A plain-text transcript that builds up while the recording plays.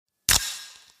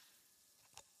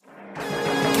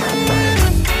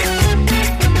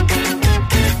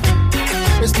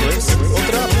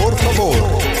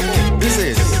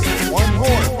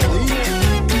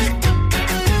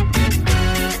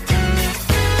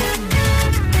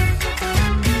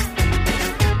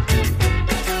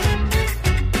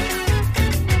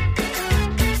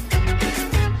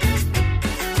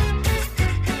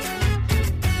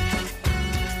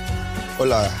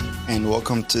Hola, and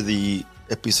welcome to the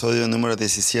episodio número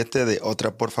 17 de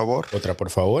Otra Por Favor. Otra Por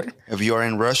Favor. If you are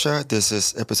in Russia, this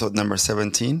is episode number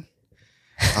 17.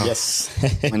 Yes.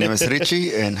 My name is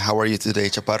Richie, and how are you today,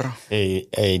 Chaparro?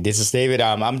 Hey, this is David.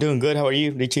 I'm doing good. How are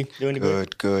you, Richie? Doing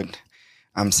good? Good.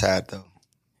 I'm sad, though.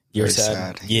 You're Very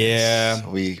sad? Yes. Yeah.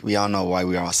 We all know why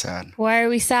we're all sad. Why are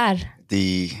we sad?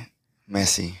 The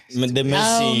Messi. The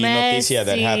Messi noticia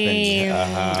that happened.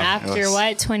 After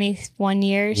what, 21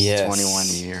 years? Yes. 21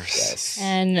 years. Yes.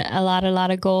 And a lot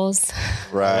of goals.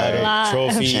 Right. A lot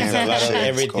of trophies, a lot of Championships,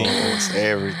 everything. goals,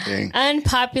 everything.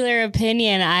 Unpopular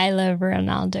opinion, I love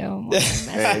Ronaldo more than Messi.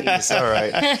 Hey, it's all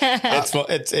right.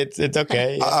 It's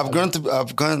okay. I've gone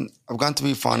to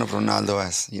be fond of Ronaldo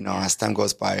as time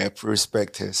goes by. I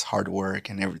respect his hard work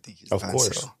and everything he's Of done.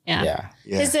 course. So, Yeah.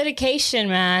 yeah. His dedication,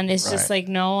 man, is just Right. like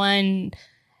no one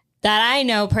that I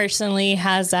know personally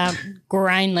has that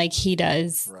grind like he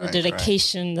does. Right, The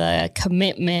dedication, the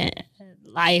commitment,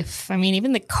 life. I mean,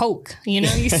 even the Coke, you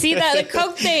see that, the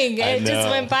Coke thing, it just know.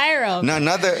 went viral. No,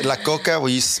 not the La Coca where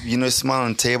you smile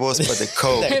on tables, but the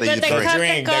Coke that But you the drink.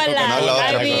 Drink, the Coca-Cola.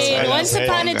 Coca-Cola. I mean, Coca-Cola. once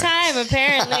upon a Okay. time,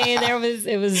 apparently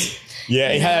it was. Yeah,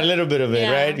 it had a little bit of it,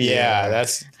 Yeah. right? Yeah,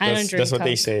 that's I don't drink that's what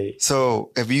they Coke. say.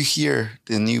 So if you hear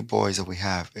the new boys that we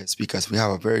have, it's because we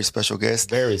have a very special guest.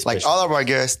 Very Like special. all of our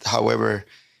guests, however,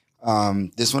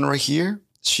 this one right here,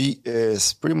 she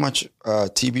is pretty much a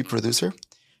TV producer.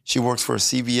 She works for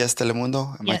CBS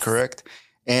Telemundo. Am I Yes. correct?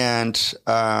 And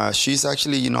she's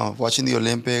actually, watching the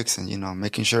Olympics and,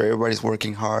 making sure everybody's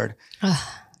working hard.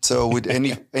 So with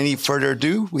any further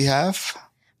ado, we have...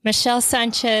 Michelle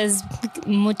Sanchez,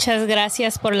 muchas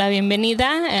gracias por la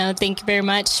bienvenida. Thank you very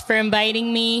much for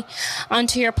inviting me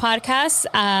onto your podcast.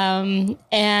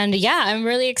 And yeah, I'm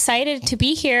really excited to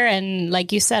be here. And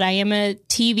like you said, I am a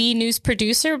TV news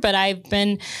producer, but I've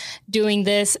been doing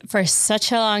this for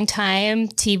such a long time.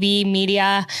 TV,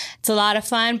 media, it's a lot of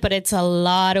fun, but it's a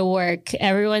lot of work.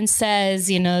 Everyone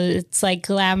says, it's like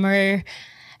glamour.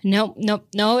 Nope,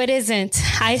 it isn't.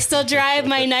 I still drive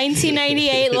my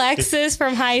 1998 Lexus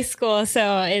from high school,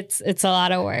 so it's a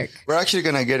lot of work. We're actually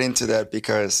gonna get into that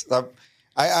because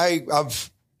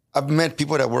I've met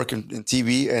people that work in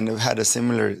TV and have had a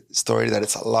similar story that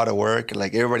it's a lot of work.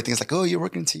 Like everybody thinks like, oh, you're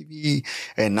working TV,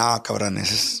 and nah,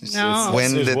 cabrones, No.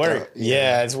 It's work.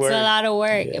 Yeah, it's work. It's a lot of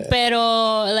work. Yeah.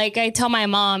 Pero like I tell my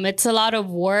mom, it's a lot of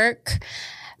work,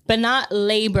 but not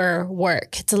labor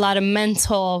work. It's a lot of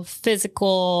mental,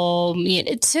 physical,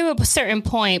 to a certain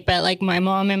point. But like my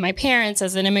mom and my parents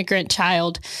as an immigrant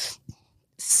child,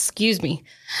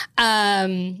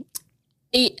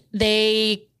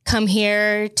 they come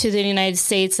here to the United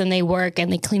States and they work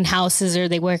and they clean houses or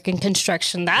they work in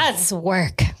construction. That's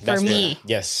work for That's me. work.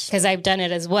 Yes. Because I've done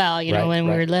it as well, Right, when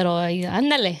we right. were little.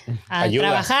 Ándale, a Ayuda.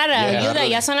 trabajar, Yeah. ayuda,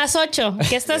 ya son las 8.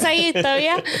 ¿Qué estás ahí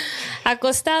todavía?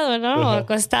 Acostado, ¿no?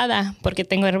 Acostada, porque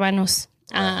tengo hermanos.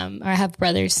 Or I have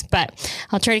brothers, but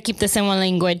I'll try to keep this in one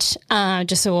language,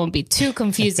 just so it won't be too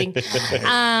confusing. But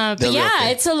They'll be yeah,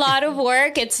 okay. it's a lot of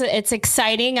work. It's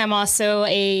exciting. I'm also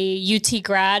a UT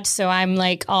grad, so I'm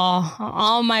like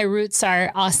all my roots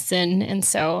are Austin, and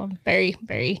so very,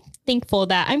 very thankful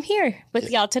that I'm here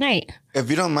with y'all tonight. If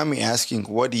you don't mind me asking,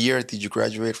 what year did you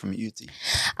graduate from UT?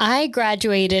 I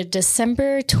graduated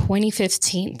December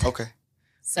 2015. Okay.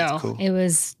 So cool. it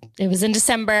was in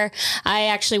December. I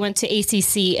actually went to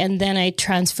ACC and then I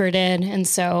transferred in. And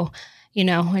so,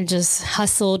 I just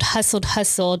hustled.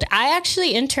 I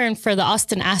actually interned for the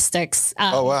Austin Aztecs.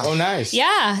 Oh, wow. Oh, nice.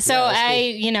 Yeah. So that's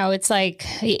it's like,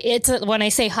 when I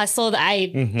say hustled,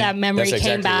 that memory That's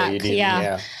came exactly back. what you did.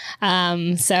 Yeah.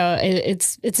 So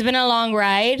it's been a long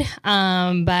ride.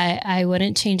 But I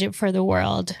wouldn't change it for the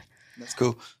world. That's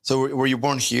cool. So were you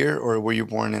born here or were you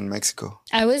born in Mexico?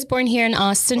 I was born here in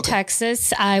Austin,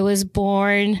 Texas. I was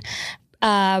born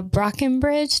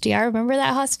Brockenbridge. Do y'all remember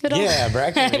that hospital? Yeah,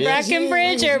 Brackenbridge.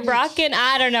 Brackenbridge or Brocken,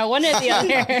 I don't know, one or the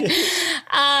other.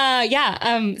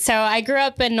 So I grew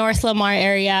up in North Lamar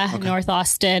area, North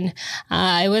Austin.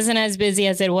 It wasn't as busy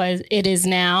as it is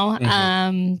now.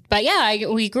 But yeah,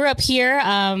 we grew up here.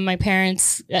 My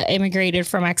parents immigrated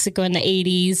from Mexico in the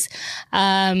 80s.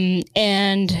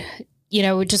 And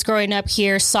just growing up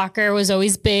here, soccer was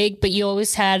always big, but you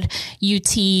always had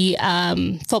UT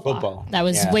football. That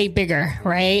was way bigger,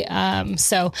 right?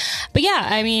 But yeah,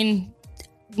 I mean,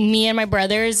 me and my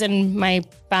brothers and my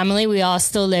family, we all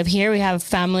still live here. We have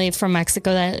family from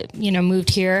Mexico that, moved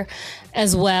here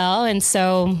as well. And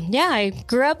so, yeah, I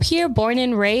grew up here, born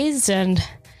and raised, and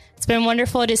it's been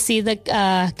wonderful to see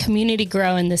the community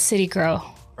grow and the city grow.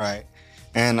 Right.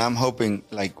 And I'm hoping,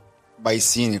 like, by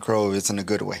Scenic Grove, it's in a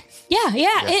good way. Yeah.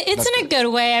 It's in a good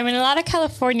way. I mean, a lot of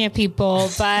California people,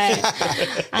 but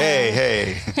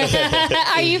Hey.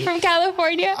 Are you from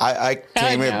California? I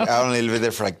claim it. I only lived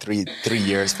there for like three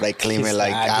years, but I claim it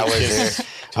like I was there.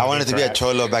 I wanted to be a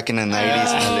cholo back in the 90s.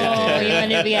 Oh, you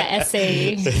wanted to be a SA.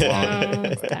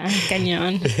 Está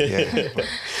cañón. Yeah.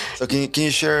 So can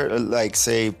you share, like,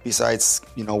 say, besides,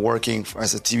 working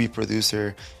as a TV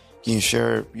producer, can you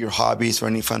share your hobbies or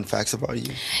any fun facts about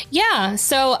you? Yeah.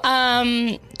 So,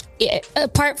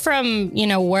 apart from,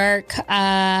 work,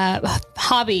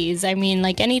 hobbies, I mean,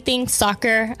 like anything,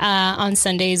 soccer, on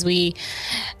Sundays,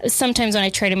 sometimes when I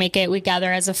try to make it, we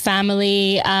gather as a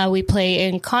family, we play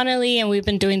in Connolly, and we've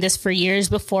been doing this for years.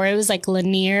 Before it was like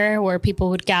Lanier, where people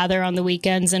would gather on the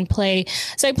weekends and play.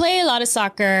 So I play a lot of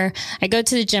soccer. I go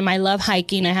to the gym. I love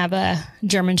hiking. I have a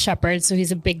German Shepherd, so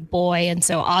he's a big boy. And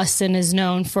so Austin is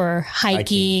known for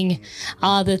hiking.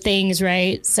 All the things,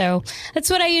 right? So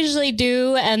that's what I usually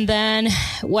do. And then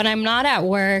when I'm not at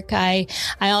work, I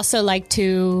also like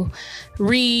to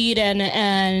read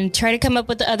and try to come up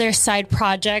with other side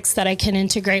projects that I can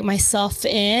integrate myself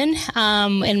in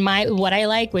what I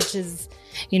like, which is,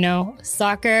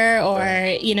 soccer,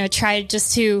 or, try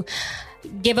just to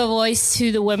give a voice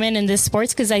to the women in this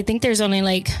sports, because I think there's only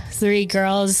like 3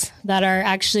 girls that are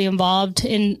actually involved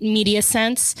in media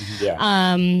sense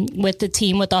with the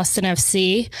team, with Austin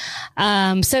FC.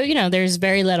 So, there's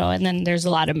very little, and then there's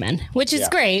a lot of men, which is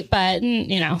great, but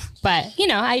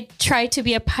I try to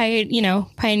be a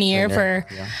pioneer for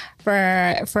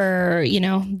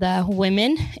the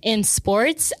women in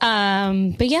sports.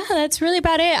 But yeah, that's really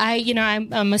about it.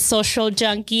 I'm a social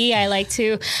junkie. I like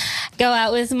to go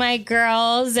out with my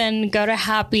girls and go to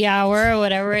happy hour or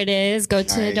whatever it is, go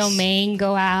to the Domain,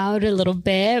 go out a little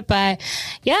bit. But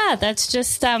yeah, that's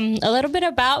just a little bit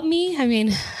about me. I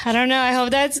mean, I don't know. I hope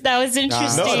that was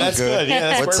interesting. No, that's good.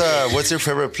 Yeah, what's your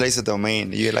favorite place at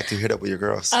Domain you like to hit up with your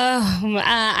girls?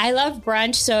 I love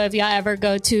brunch. So if y'all ever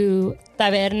go to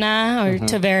Taverna or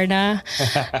Taverna,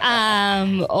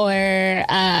 or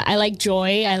I like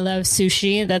Joy. I love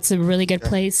sushi. That's a really good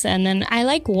place. And then I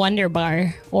like Wonder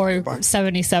Bar or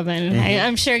 77.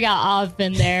 I'm sure y'all all have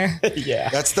been there. Yeah,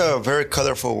 that's the very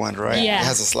colorful one, right? Yeah, it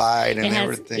has a slide and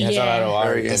everything. It has a lot of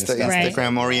art. Very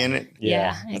Instagram oriented.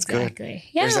 Yeah, that's exactly. Good.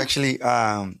 Yeah. There's actually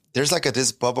there's like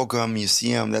this bubblegum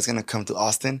museum that's gonna come to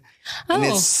Austin, and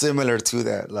it's similar to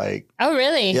that. Like, oh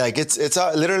really? Yeah, like it's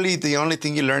literally the only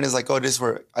thing you learn is like, oh, this is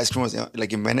where ice cream was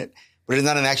like invented, but it's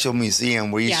not an actual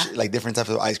museum where you like different types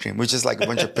of ice cream, which is like a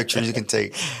bunch of pictures you can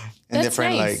take and that's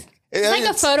different nice. It's like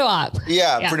a photo op.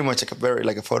 Yeah, pretty much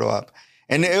like a photo op.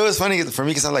 And it was funny for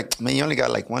me because I'm like, man, you only got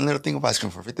like one little thing of ice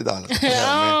cream for $50.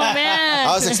 Oh, man.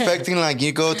 I was expecting like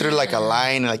you go through like a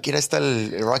line, like, here está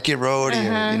el Rocky Road,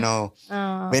 and,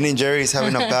 Ben and Jerry's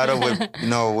having a battle with,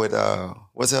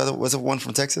 what's the one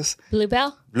from Texas? Blue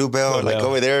Bell. Like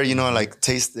over there, like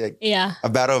taste, a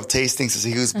battle of tastings to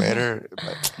see who's better.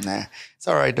 But nah, it's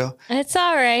all right though. It's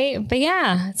all right. But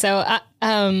yeah, so,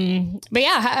 how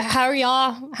are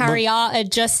y'all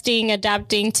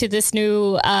adapting to this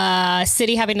new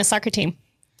city having a soccer team?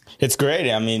 It's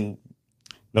great. I mean,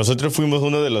 nosotros fuimos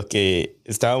uno de los que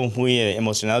estábamos muy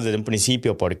emocionados desde un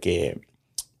principio porque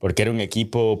era un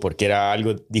equipo, porque era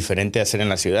algo diferente a hacer en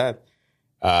la ciudad.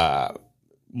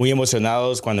 Muy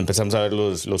emocionados cuando empezamos a ver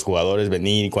los jugadores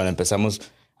venir, cuando empezamos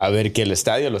a ver que el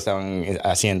estadio lo estaban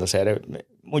haciendo. O sea,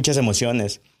 muchas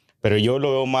emociones. Pero yo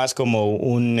lo veo más como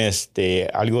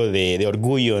algo de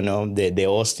orgullo, ¿no? De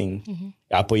Austin. Uh-huh.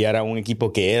 Apoyar a un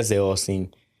equipo que es de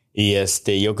Austin. Y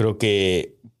yo creo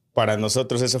que para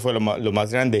nosotros eso fue lo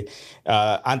más grande.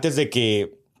 Antes de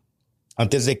que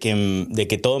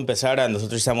todo empezara,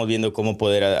 nosotros estábamos viendo cómo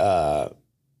poder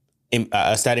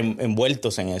estar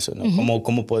envueltos en eso, ¿no? Uh-huh.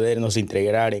 Cómo podernos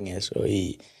integrar en eso.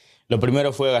 Y lo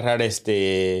primero fue agarrar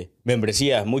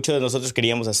membresía. Muchos de nosotros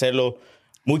queríamos hacerlo.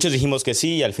 Muchos dijimos que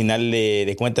sí, y al final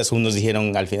de cuentas unos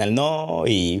dijeron al final no,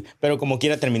 pero como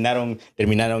quiera terminaron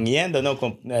yendo, ¿no?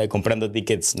 Comprando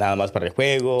tickets nada más para el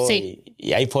juego. Sí.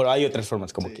 Y hay otras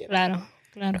formas como quiera.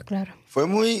 Claro. Fue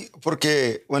muy,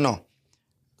 porque, bueno,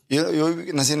 yo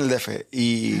nací en el DF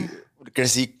y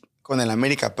crecí con el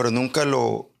América, pero nunca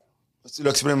lo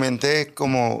experimenté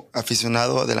como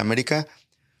aficionado del América,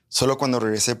 solo cuando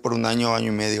regresé por un año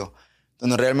y medio,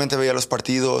 donde realmente veía los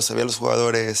partidos, veía los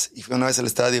jugadores, y fui una vez al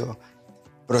estadio,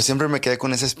 pero siempre me quedé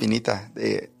con esa espinita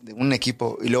de un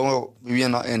equipo. Y luego viví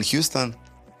en Houston,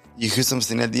 y Houston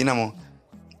tenía el Dynamo,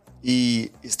 y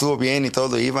estuvo bien y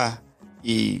todo iba,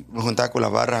 y me juntaba con la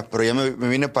barra, pero ya me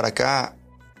vine para acá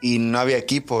y no había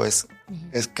equipo. Es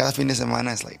cada fin de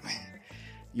semana, es like, man,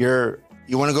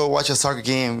 you want to go watch a soccer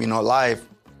game, live,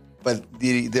 but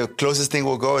the closest thing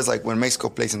we'll go is like when Mexico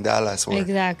plays in Dallas or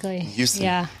Houston.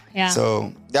 Yeah.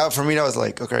 So that for me, that was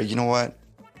like, okay, you know what?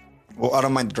 Well, I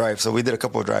don't mind the drive. So we did a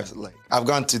couple of drives. Like I've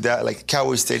gone to that, like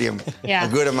Cowboy Stadium, a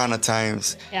good amount of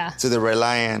times. Yeah. To the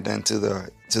Reliant and to the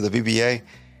BBA,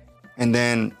 and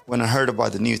then when I heard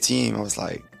about the new team, I was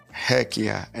like, heck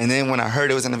yeah! And then when I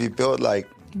heard it was gonna be built like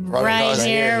right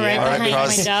behind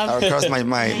my job, across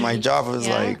my job, it was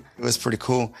like it was pretty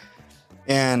cool.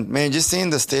 And man, just seeing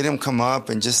the stadium come up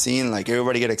and just seeing like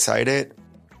everybody get excited,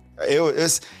 it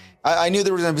was. I knew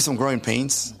there was gonna be some growing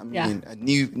pains. I mean,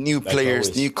 new players,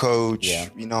 always. New coach. Yeah.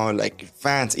 You know, like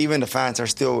fans. Even the fans are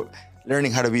still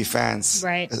learning how to be fans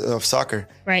of soccer.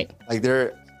 Right. Like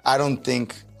I don't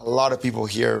think a lot of people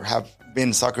here have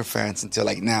been soccer fans until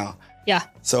like now. Yeah.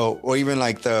 So, or even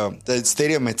like the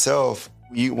stadium itself.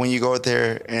 When you go out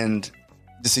there and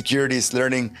the security is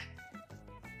learning.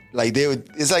 Like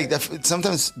it's like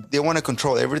sometimes they want to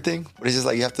control everything, but it's just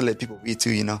like you have to let people be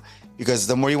too, you know. Because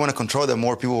the more you want to control, the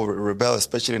more people will rebel,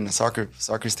 especially in a soccer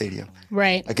stadium.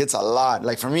 Right. Like it's a lot.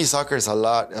 Like for me, soccer is a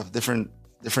lot of different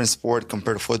sport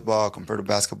compared to football, compared to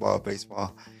basketball,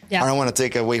 baseball. Yeah. I don't want to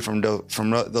take away from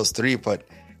those three, but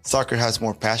soccer has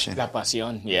more passion. La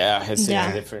pasión. Yeah, it's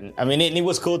different. I mean, it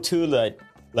was cool too,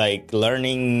 like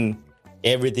learning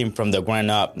everything from the ground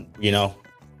up. You know,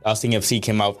 Austin FC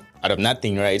came out of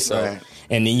nothing, right? So,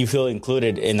 and then you feel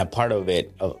included in a part of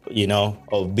it, you know,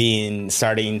 of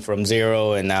starting from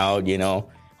zero, and now, you know,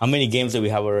 how many games do we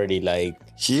have already? Like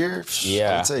here,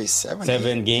 I would say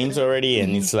 7 games already,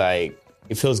 and it's like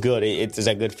it feels good. It's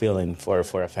a good feeling for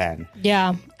a fan.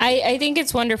 Yeah, I think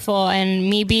it's wonderful, and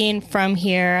me being from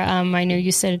here, I know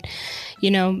you said,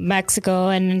 you know, Mexico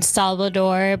and El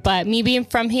Salvador, but me being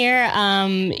from here,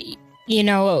 you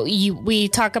know, we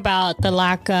talk about the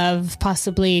lack of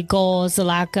possibly goals, the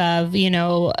lack of, you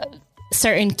know,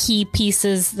 certain key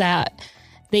pieces that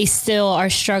they still are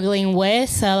struggling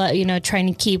with, you know, trying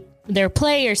to keep their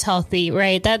players healthy,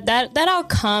 right? That all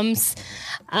comes.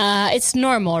 It's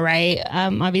normal, right?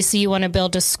 Obviously you want to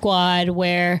build a squad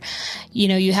where, you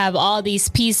know, you have all these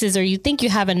pieces, or you think you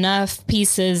have enough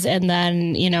pieces. And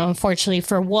then, you know, unfortunately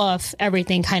for Wolf,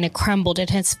 everything kind of crumbled in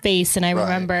his face. And I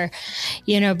remember,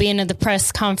 you know, being at the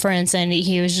press conference, and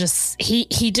he was just,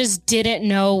 he just didn't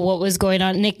know what was going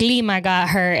on. Nick Lima got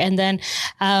hurt. And then,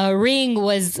 Ring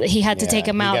he had to take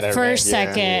him out first,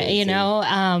 second, you know,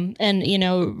 and, you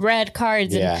know, red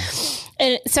cards.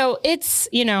 And so it's,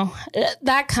 you know,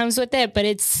 that comes with it, but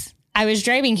I was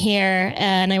driving here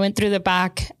and I went through the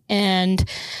back, and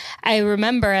I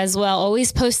remember as well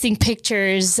always posting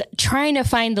pictures, trying to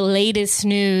find the latest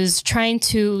news, trying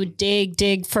to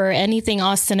dig for anything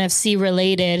Austin FC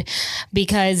related,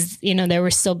 because, you know, they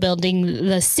were still building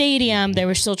the stadium. They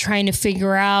were still trying to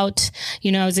figure out,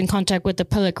 you know, I was in contact with the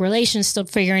public relations, still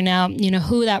figuring out, you know,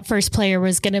 who that first player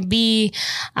was going to be,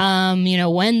 you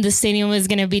know, when the stadium was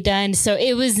going to be done. So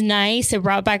it was nice. It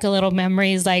brought back a little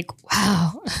memories, like,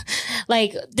 wow,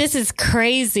 like this is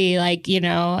crazy. Like, you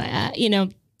know,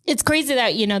 it's crazy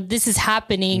that, you know, this is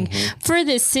happening for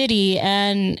this city.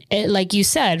 And like you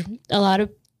said, a lot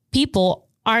of people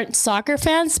aren't soccer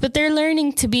fans, but they're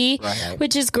learning to be,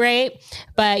 which is great.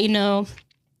 But, you know,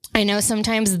 I know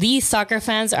sometimes these soccer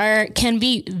fans can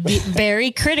be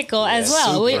very critical as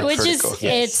well, which critical.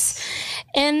 It's,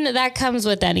 and that comes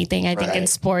with anything, I think, in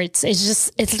sports.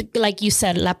 It's like you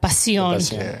said, la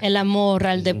pasión, el amor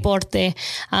al deporte,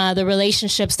 the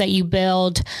relationships that you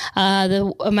build,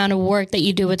 the amount of work that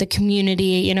you do with the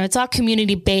community. You know, it's all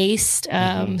community based.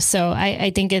 So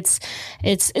I think it's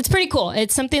pretty cool.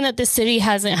 It's something that the city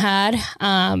hasn't had,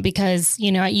 because,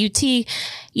 you know, at UT,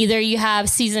 either you have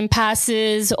season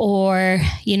passes or,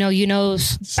 you know,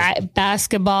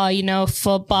 basketball, you know,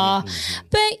 football,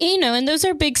 but, you know, and those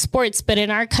are big sports, but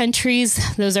in our countries,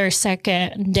 those are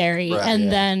secondary,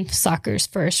 and then soccer's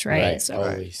first, right? So,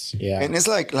 always, And it's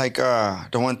like the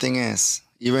one thing is,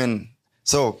 even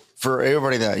so, for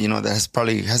everybody that, you know, that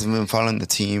hasn't been following the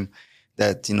team,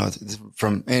 that, you know,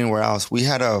 from anywhere else, we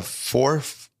had a four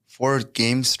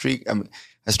game streak,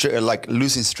 like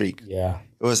losing streak. Yeah.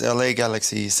 It was LA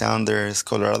Galaxy, Sounders,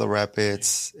 Colorado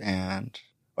Rapids, and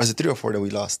was it 3 or 4 that we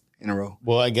lost in a row?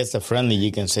 Well, I guess the friendly,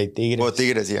 you can say Tigres. Well,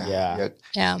 Tigres, yeah.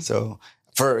 So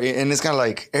and it's kind of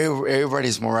like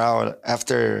everybody's morale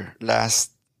after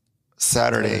last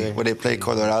Saturday when they played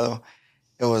Colorado.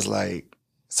 It was like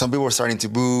some people were starting to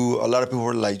boo. A lot of people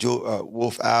were like,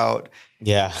 Wolf out.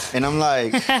 Yeah. And I'm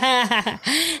like,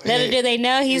 little do they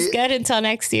know he's good until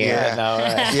next year.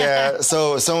 Yeah.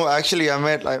 So actually I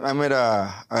met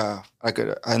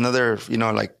another, you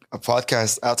know, like a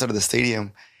podcast outside of the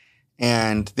stadium,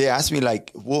 and they asked me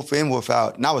like Wolf in, Wolf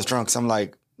out. And I was drunk. So I'm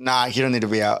like, nah, he don't need to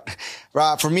be out.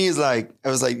 Right? For me, it's like, I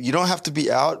was like, you don't have to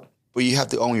be out, but you have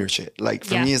to own your shit. Like,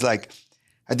 for me, it's like,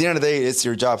 at the end of the day, it's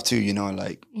your job too, you know,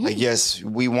 like, yes,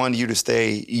 we want you to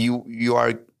stay. You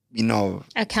are, you know,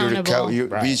 accountable.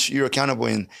 You're accountable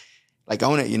and like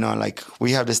own it, you know, like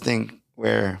we have this thing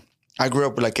where I grew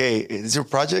up with like, hey, it's your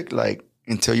project. Like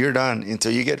until you're done,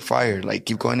 until you get fired, like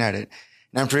keep going at it.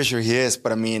 And I'm pretty sure he is,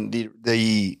 but I mean,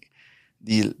 the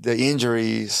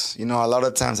injuries, you know, a lot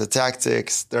of times the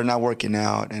tactics, they're not working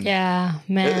out. And man.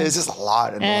 It's just a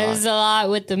lot. There's a lot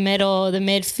with the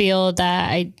midfield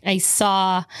that I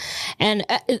saw. And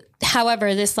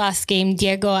however, this last game,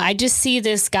 Diego, I just see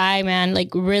this guy, man, like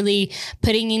really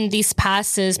putting in these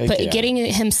passes, getting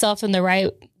himself in the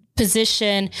right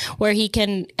position where he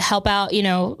can help out, you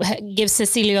know, give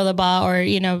Cecilio the ball or,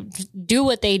 you know, do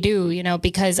what they do, you know,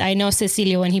 because I know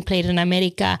Cecilio when he played in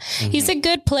America, he's a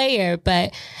good player,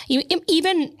 but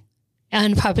even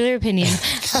unpopular opinion,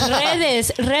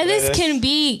 Redes can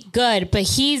be good, but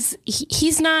he's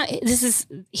not,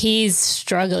 he's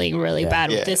struggling really bad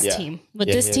with this team. With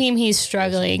this team, he's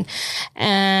struggling.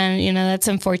 And, you know, that's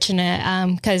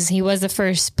unfortunate because he was the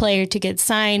first player to get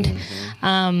signed.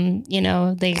 You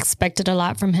know, they expected a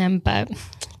lot from him, but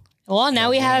well, now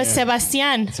we have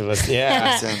Sebastian. We'll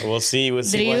see what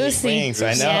he brings.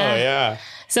 I know,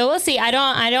 So we'll see. I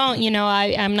don't, you know,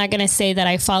 I'm not going to say that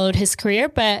I followed his career,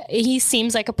 but he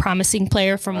seems like a promising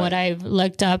player from what I've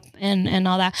looked up and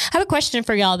all that. I have a question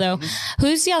for y'all though.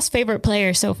 Who's y'all's favorite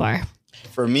player so far?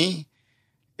 For me,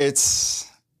 I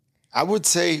would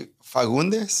say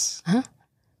Fagundes.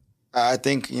 I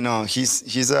think, you know,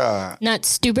 he's a... Not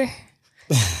Stuber?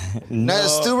 Not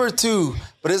Stuber too,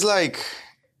 but it's like,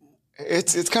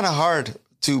 it's kind of hard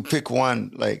to pick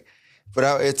one, like,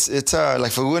 but it's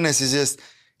like Fagundes is just,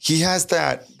 he has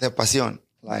that pasión.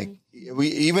 Like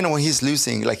even when he's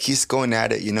losing, like he's going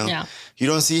at it, you know. Yeah. You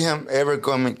don't see him ever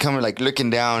coming like looking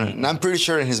down. And I'm pretty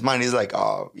sure in his mind he's like,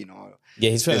 oh, you know.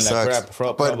 Yeah, he's feeling like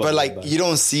crap. But like you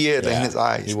don't see it in his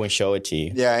eyes. He won't show it to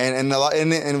you. Yeah, and a lot,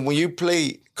 and when you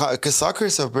play, because soccer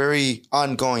is a very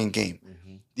ongoing game.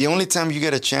 The only time you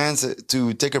get a chance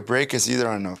to take a break is either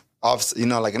on off, you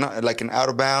know, like an out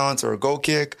of bounds or a goal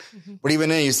kick. But even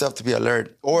then, you still have to be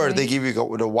alert. Or they give you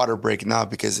with a water break now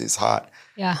because it's hot.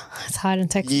 Yeah, it's hot in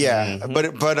Texas. Yeah,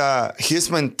 but his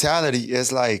mentality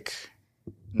is like,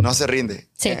 no se rinde.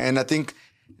 Sí. And I think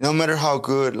no matter how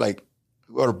good, like,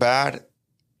 or bad,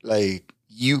 like,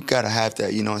 you gotta have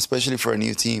that, you know, especially for a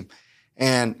new team.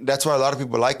 And that's why a lot of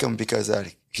people like him because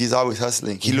he's always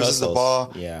hustling. He loses the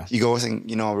ball. Yeah. He goes and,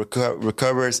 you know,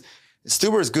 recovers.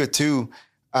 Stuber is good too.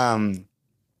 And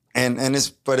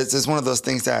it's one of those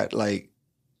things that like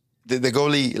the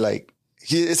goalie, like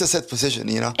it's a set position,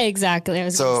 you know? Exactly. I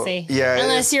was going to say. Yeah.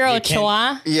 Unless you're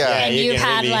Ochoa and you've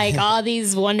had really... like all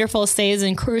these wonderful saves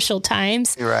in crucial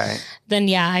times. Right. Then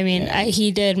I mean,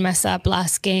 he did mess up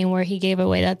last game where he gave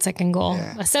away that second goal.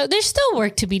 Yeah. So there's still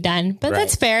work to be done, but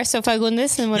that's fair. So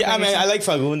Fagundes and what? Yeah, I mean, I like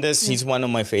Fagundes. He's one of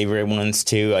my favorite ones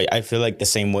too. I feel like the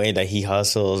same way that he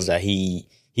hustles, that he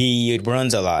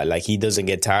runs a lot. Like he doesn't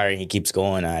get tired. He keeps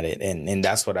going at it. And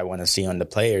that's what I want to see on the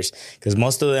players. Because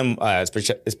most of them,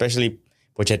 especially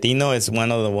Pochettino, is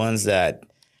one of the ones that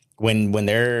when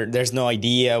there's no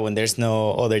idea, when there's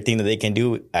no other thing that they can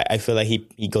do, I feel like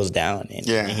he goes down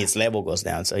and his level goes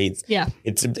down. So it's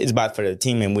bad for the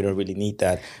team and we don't really need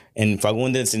that. And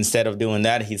Fagundes, instead of doing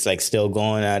that, he's like still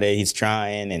going at it. He's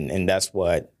trying. And that's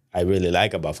what I really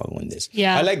like about Fagundes.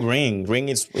 Yeah. I like Ring. Ring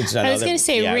it's another. I was going to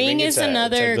say, Ring is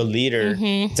another. It's a good leader.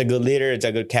 It's a good leader. It's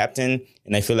a good captain.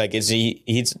 And I feel like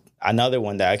he's another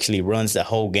one that actually runs the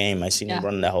whole game. I've seen him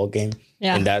run the whole game.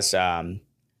 Yeah. And those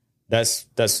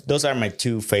are my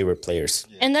two favorite players.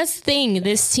 And that's the thing.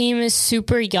 This team is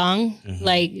super young.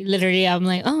 Like literally, I'm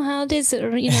like, oh, how old is it?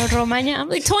 You know, Romagna. I'm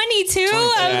like 22. I'm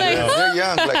like, they're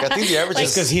young. Like I think the average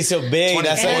is because he's so big.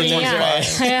 That's all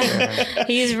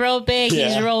He's real big. Yeah.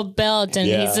 He's real built, and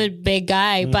he's a big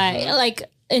guy. But like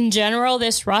in general,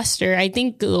 this roster, I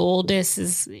think the oldest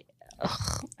is.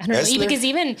 I don't know, because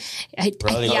even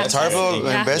Tarbo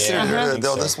and Besser, the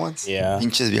oldest ones. Yeah.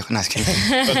 Pinches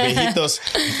viejitos.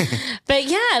 But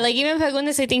yeah, like even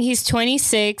Fagundes, I think he's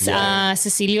 26.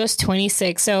 Cecilio's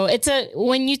 26. So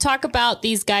when you talk about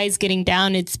these guys getting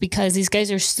down, it's because these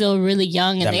guys are still really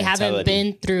young and they haven't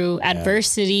been through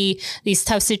adversity, these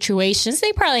tough situations.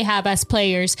 They probably have as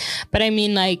players, but I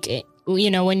mean, like,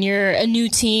 you know, when you're a new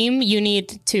team, you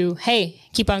need to,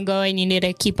 keep on going. You need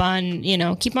to keep on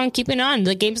keeping on.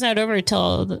 The game's not over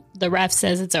until the ref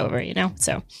says it's over, you know?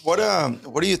 So what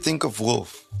do you think of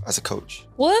Wolf as a coach?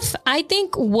 I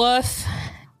think Wolf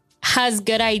has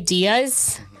good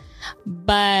ideas.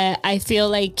 but I feel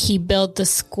like he built the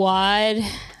squad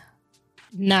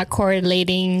not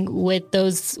correlating with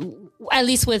those, at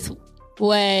least with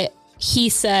what he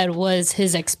said was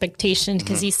his expectation,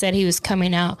 because he said he was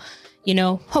coming out,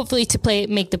 hopefully to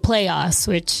make the playoffs,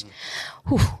 which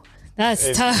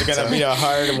that's tough. It's going to be a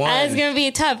hard one. That's going to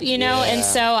be tough, and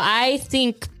so I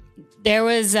think there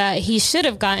was he should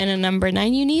have gotten a number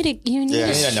 9. You need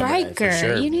a striker.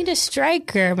 Sure. You need a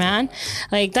striker, man.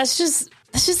 Like that's just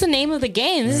the name of the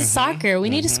game. This is soccer. We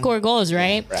need to score goals,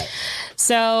 right? Right.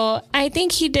 So I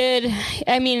think he did.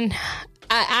 I mean,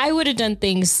 I would have done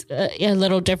things a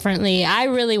little differently. I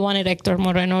really wanted Hector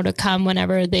Moreno to come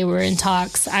whenever they were in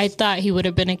talks. I thought he would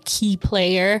have been a key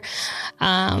player,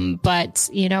 but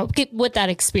with that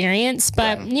experience.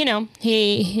 But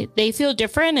they feel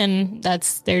different, and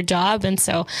that's their job. And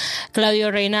so Claudio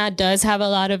Reyna does have a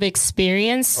lot of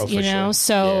experience. Sure.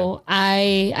 So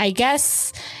yeah. I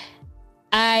guess.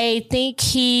 I think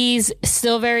he's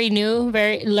still very new,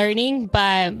 very learning,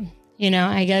 but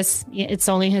I guess it's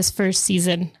only his first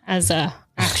season as a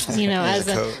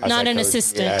not an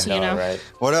assistant. Yeah, right.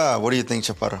 What do you think,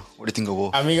 Chaparro? What do you think of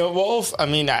Wolf? I mean, Wolf. I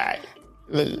mean,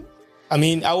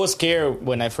 I was scared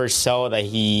when I first saw that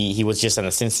he was just an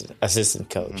assistant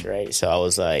coach, right? So I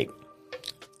was like,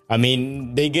 I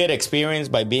mean, they get experience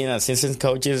by being assistant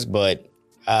coaches, but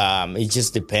it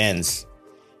just depends.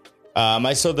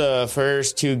 I saw the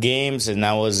first 2 games and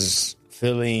I was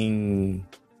feeling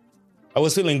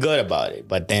good about it.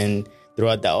 But then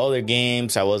throughout the other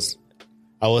games, I was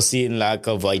seeing lack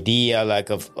of idea, lack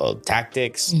of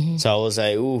tactics. Mm-hmm. So I was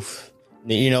like, oof,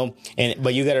 but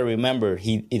you got to remember,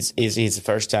 it's his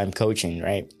first time coaching,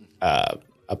 right?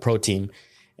 A pro team.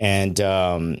 And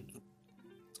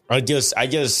I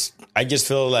just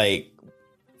feel like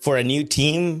for a new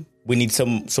team, we need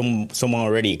someone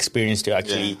already experienced to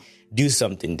actually do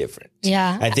something different.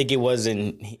 Yeah. I think it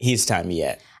wasn't his time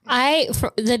yet.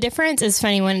 The difference is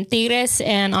funny when Tigres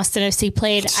and Austin FC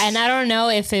played, and I don't know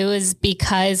if it was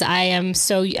because I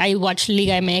watch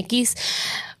Liga MX,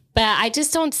 but I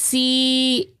just don't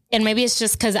see, and maybe it's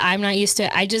just because I'm not used to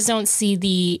it, I just don't see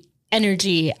the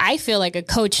energy. I feel like a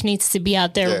coach needs to be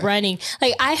out there running.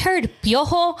 Like I heard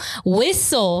Piojo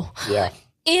whistle. Yeah.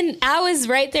 I was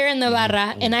right there in the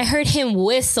barra, and I heard him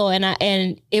whistle,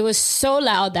 and it was so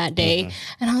loud that day,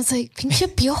 and I was like, "Pinche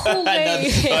Piojo, güey."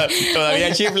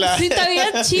 Todavía chifla. Sí,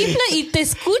 todavía chifla y te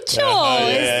escucho.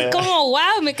 Es como,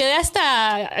 wow, me quedé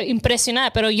hasta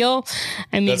impresionada. Pero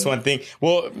I mean, that's one thing.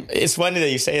 Well, it's funny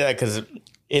that you say that because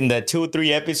in the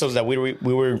 2-3 episodes that we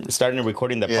were starting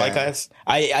recording the podcast,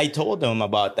 I told them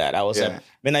about that. I was like,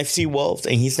 man, I see Wolf,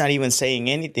 and he's not even saying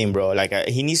anything, bro. Like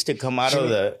he needs to come out of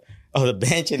the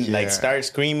bench and like start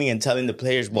screaming and telling the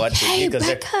players what to do,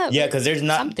 because there's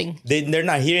not something. They're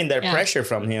not hearing that pressure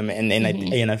from him,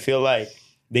 and I feel like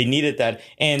they needed that.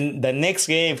 And the next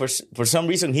game, for some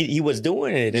reason, he was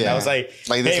doing it, and I was like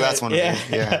this last one,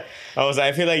 I was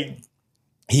like, I feel like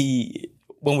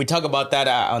when we talk about that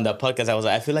on the podcast, I was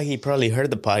like, I feel like he probably heard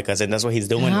the podcast, and that's what he's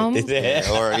doing. Or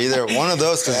either one of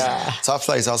those, because Top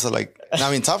Flight is also like,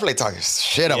 I mean, Top Flight talks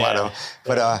shit about him.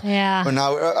 But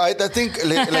now I think,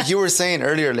 like you were saying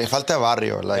earlier, le falta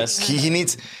barrio. Like he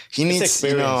needs, like he needs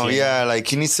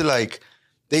to, like,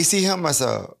 they see him as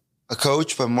a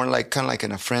coach, but more like kind of like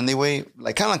in a friendly way,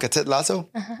 like kind of like a Ted Lasso.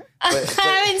 But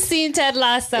I haven't seen Ted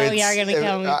Lasso. You're gonna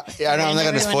kill me. I'm not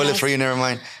gonna spoil it for you. Never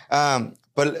mind.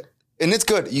 And it's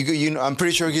good. I'm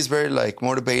pretty sure he's very like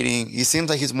motivating. He seems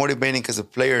like he's motivating because the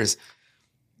players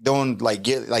don't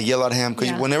yell at him.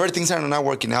 Because whenever things are not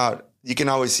working out, you can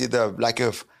always see the lack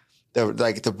of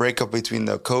the breakup between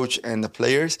the coach and the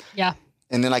players. Yeah.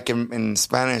 And then like in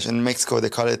Spanish, in Mexico,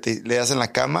 they call it le hacen la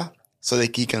cama so he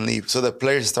can leave. So the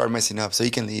players start messing up so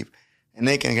he can leave, and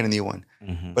they can get a new one.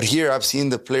 Mm-hmm. But here I've seen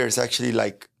the players actually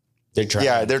like they're trying.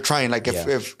 Yeah, they're trying. Like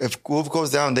if Wolf goes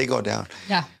down, they go down.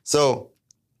 Yeah. So.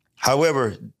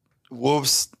 However,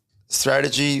 Wolf's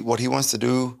strategy, what he wants to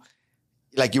do,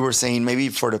 like you were saying, maybe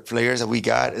for the players that we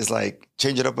got, is like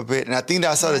change it up a bit. And I think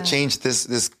that's how to change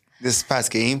this past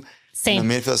game. Same. In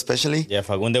the midfield especially. Yeah,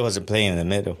 Fagundes wasn't playing in the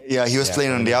middle. Yeah, he was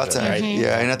playing on the outside. Right? Mm-hmm.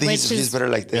 Yeah, and I think he's better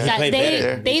like that.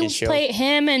 They play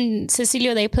him and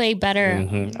Cecilio, they play better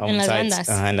in las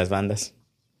bandas. In las bandas.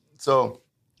 So,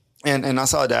 and I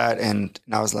saw that, and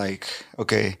I was like,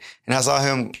 okay. And I saw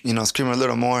him, scream a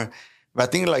little more. But I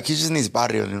think like he just needs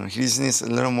barrio, He just needs a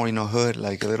little more, hood,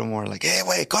 like a little more like, hey,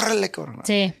 wait, córrele.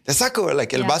 Sí. Te saco,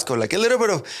 like el Vasco, like a little bit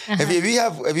of.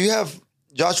 If you have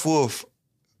Josh Wolf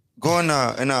going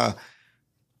in a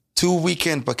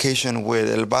 2-weekend vacation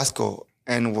with El Vasco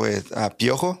and with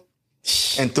Piojo,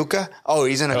 And Tuca? Oh,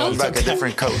 he's going to come back a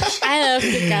different coach. I love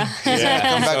Tuca.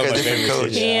 Yeah, Come back so a my different favorite coach.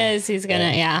 coach. He is. He's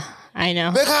gonna. Yeah, I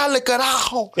know. Déjale,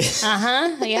 carajo.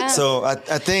 Yeah. So I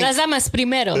think Las damas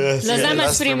primero. Las damas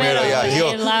that's primero. Yeah,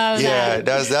 I love that.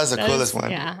 that's the coolest one.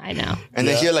 Yeah, I know. And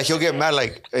then he'll get mad,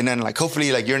 like, and then like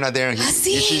hopefully like you're not there, and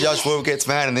Josh Wolf gets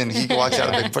mad, and then he walks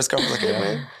out of the press conference like, hey,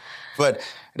 man. But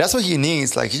that's what he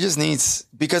needs. Like he just needs,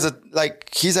 because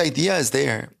like his idea is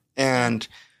there, and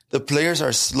the players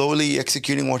are slowly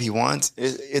executing what he wants.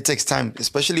 It takes time,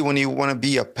 especially when you want to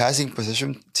be a passing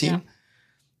position team. Yeah.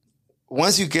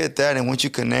 Once you get that and once you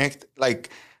connect, like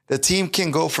the team can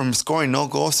go from scoring no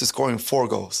goals to scoring 4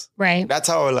 goals. Right. That's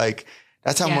how much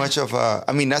of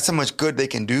that's how much good they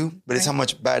can do, but it's how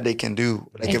much bad they can do.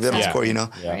 Like if they don't score, Yeah.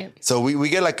 Right. So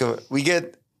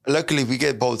luckily we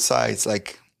get both sides.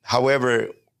 Like, however,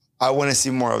 I want to see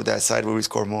more of that side where we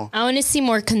score more. I want to see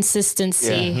more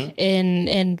consistency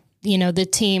in the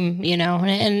team,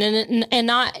 and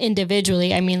not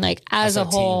individually. I mean, like as a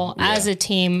whole, as a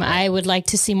team, I would like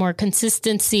to see more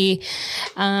consistency.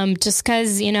 Just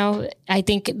because, I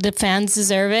think the fans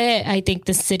deserve it. I think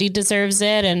the city deserves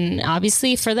it. And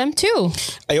obviously for them too.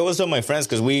 I always tell my friends,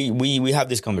 because we have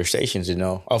these conversations,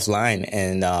 offline.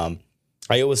 And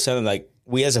I always tell them, like,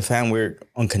 we as a fan, we're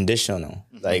unconditional.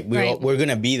 Like we're going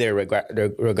to be there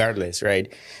regardless.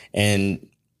 Right. And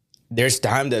there's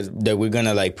time that we're going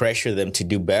to like pressure them to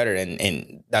do better.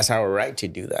 And that's our right to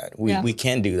do that. We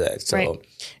can do that. So,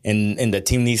 and the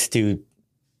team needs to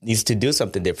do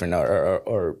something different,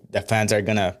 or the fans are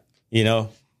going to,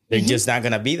 they're just not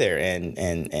going to be there.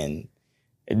 And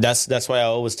that's why I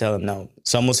always tell them, no,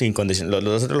 somos incondicionales.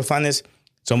 Nosotros los fans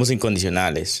somos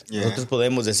incondicionales. Yeah. Nosotros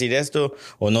podemos decir esto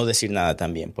o no decir nada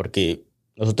también, porque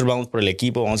nosotros vamos por el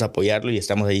equipo, vamos a apoyarlo y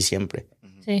estamos ahí siempre.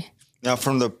 Sí. Now,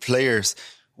 from the players,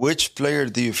 which player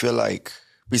do you feel like,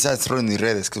 besides Rodney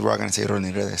Redes, because we're not going to say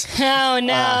Rodney Redes. Oh,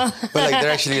 no. But like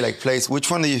they're actually like plays. Which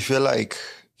one do you feel like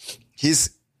he's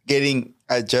getting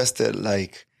adjusted,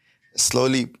 like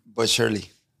slowly but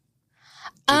surely?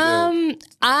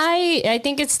 I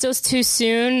think it's still too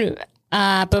soon.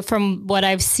 But from what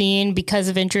I've seen, because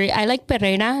of injury, I like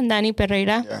Danny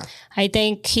Pereira. Yeah. I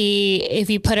think if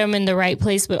you put him in the right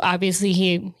place, but obviously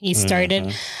he started.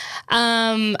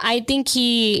 Mm-hmm. I think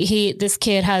this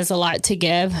kid has a lot to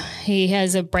give. He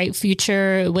has a bright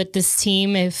future with this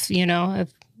team if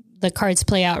the cards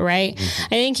play out right. Mm-hmm. I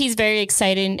think he's very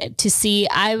exciting to see.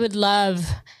 I would love,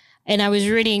 and I was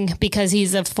rooting because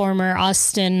he's a former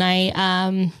Austin Knight.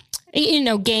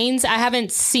 Gaines. I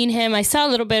haven't seen him. I saw a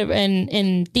little bit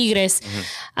in Tigres.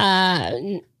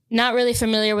 Mm-hmm. Not really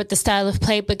familiar with the style of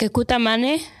play, but Kekuta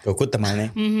Mane.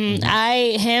 Mm-hmm.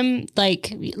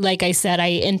 Like I said, I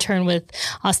interned with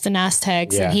Austin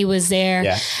Aztecs, and he was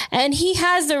there, and he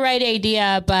has the right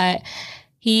idea, but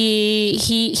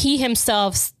he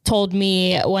himself told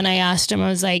me when I asked him, I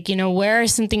was like, where are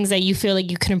some things that you feel like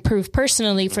you can improve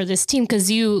personally for this team? Because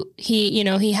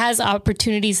he has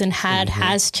opportunities and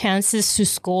has chances to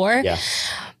score. Yeah.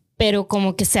 Pero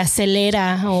como que se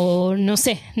acelera o no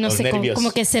sé,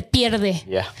 como que se pierde.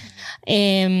 Yeah.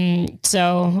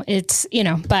 So it's,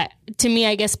 but to me,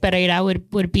 I guess Pereira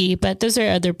would be, but those are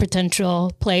other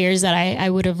potential players that I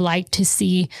would have liked to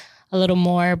see a little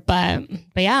more. But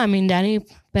yeah, I mean, Danny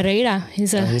Pereira,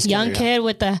 he's a young kid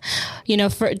with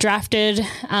drafted,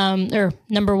 or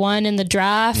number 1 in the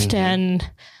draft, and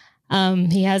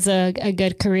he has a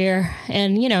good career,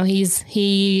 and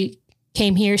he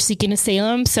came here seeking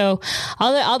asylum. So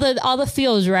all the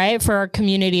fields, right, for our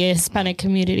community, Hispanic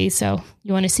community. So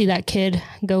you want to see that kid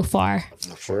go far.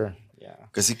 For sure. Yeah.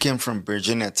 Because he came from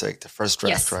Virginia Tech, the first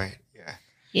draft, right? Yeah.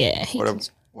 Yeah.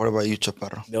 What about you,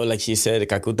 Chaparro? No, like she said,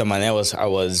 Kekuta Mane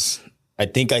I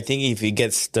think if he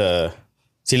gets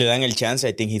si le dan el chance,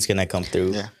 I think he's going to come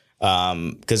through. Yeah.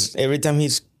 Because every time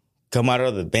he's come out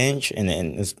of the bench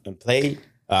and play,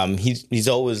 he's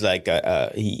always like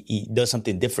he does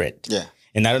something different. Yeah.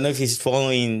 And I don't know if he's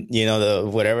following the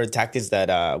whatever tactics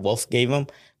that Wolf gave him,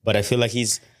 but I feel like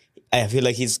he's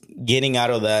getting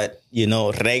out of that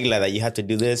regla that you have to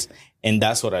do this, and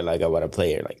that's what I like about a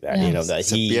player like that. Yeah. That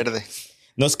se pierde.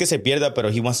 No es que se pierda, pero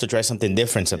he wants to try something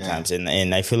different sometimes,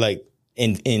 and I feel like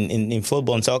in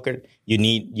football and soccer you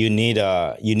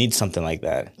need something like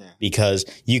that, because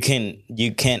you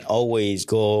can't always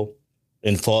go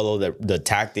and follow the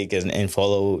tactic and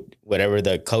follow whatever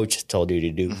the coach told you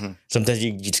to do. Mm-hmm. Sometimes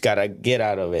you just gotta get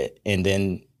out of it, and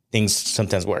then things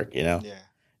sometimes work, Yeah.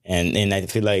 And I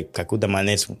feel like Kekuta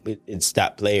Mane it's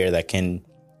that player that can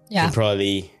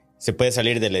probably se puede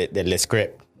salir del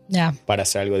script para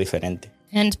hacer algo diferente.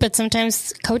 But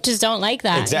sometimes coaches don't like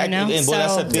that. Exactly. You know? And,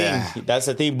 that's the thing. That's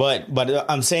the thing. But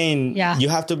I'm saying you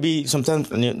have to be sometimes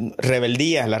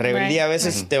rebeldía. La rebeldía a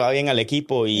veces te va bien al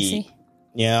equipo y,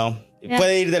 you know,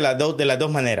 puede ir de las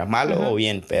dos maneras, malo o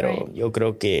bien, pero yo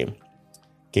creo que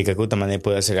Kakuta Manneh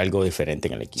puede hacer algo diferente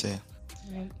en el equipo.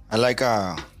 Sí. I like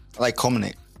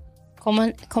Komanich.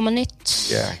 Komanich.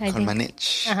 Yeah,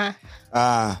 Komanich.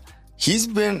 He's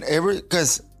been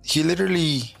because he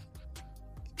literally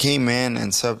came in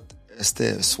and subbed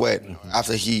Sweat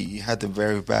after he had the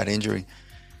very bad injury,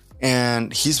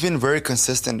 and he's been very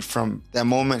consistent from that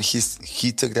moment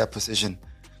he took that position.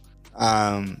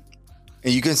 And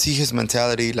you can see his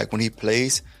mentality, like when he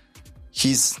plays,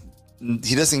 he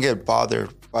doesn't get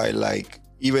bothered by like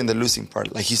even the losing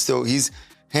part. Like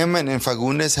him and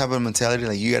Fagundes have a mentality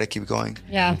like you got to keep going.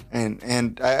 Yeah.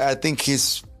 And I think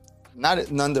he's not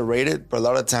underrated, but a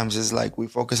lot of times it's like we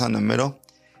focus on the middle,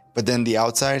 but then the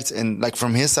outsides, and like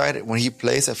from his side, when he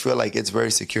plays, I feel like it's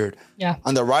very secured. Yeah.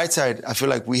 On the right side, I feel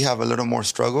like we have a little more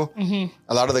struggle. Mm-hmm.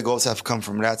 A lot of the goals have come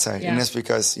from that side. And it's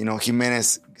because, you know,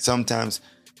 Jimenez, sometimes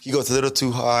he goes a little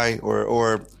too high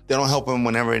or they don't help him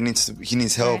whenever he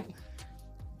needs help. Right.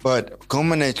 But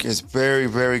Komanich is very,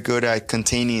 very good at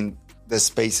containing the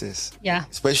spaces. Yeah.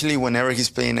 Especially whenever he's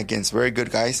playing against very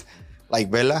good guys like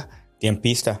Vela.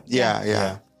 Tiempista.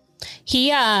 Yeah.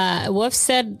 He, Wolf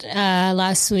said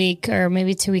last week or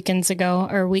maybe 2 weekends ago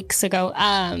or weeks ago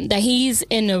that he's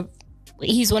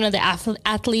one of the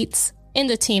athletes in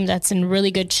the team that's in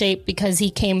really good shape because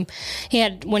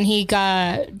when he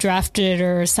got drafted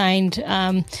or signed,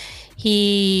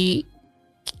 he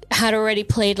had already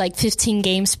played like 15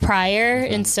 games prior.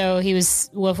 Mm-hmm. And so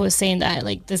Wolf was saying that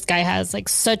like this guy has like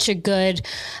such a good,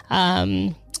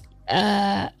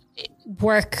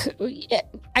 work,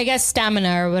 I guess,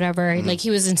 stamina or whatever. Mm-hmm. Like he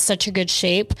was in such a good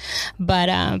shape, but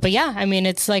yeah, I mean,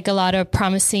 it's like a lot of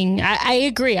promising. I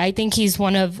agree. I think he's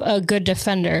one of a good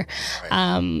defender.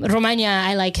 Right. Romagna,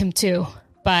 I like him too,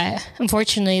 but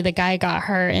unfortunately the guy got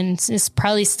hurt and is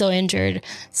probably still injured,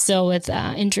 still with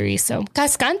injury. So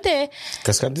Cascante,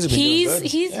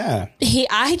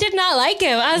 I did not like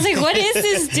him. I was like, what is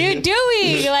this dude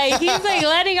doing? Like he's like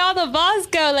letting all the balls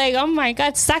go. Like, oh my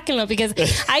God, sáquenlo. Because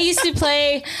I used to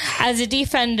play as a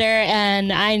defender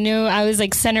and I knew I was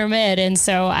like center mid, and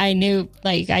so I knew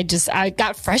like I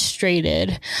got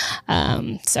frustrated.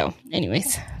 So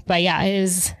anyways. But yeah,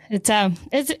 it's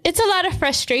a lot of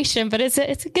frustration, but it's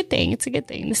a good thing. It's a good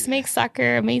thing. This makes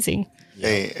soccer amazing.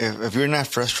 Hey, if you're not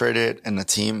frustrated in a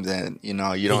team, then you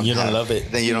don't love it.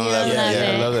 Then you don't love it. You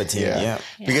don't love the team. Yeah.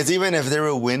 Because even if they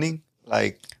were winning,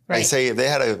 like I say, if they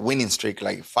had a winning streak,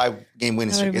 like 5-game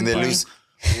winning streak, and they lose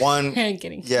one,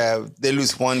 they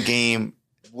lose one game,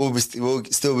 we'll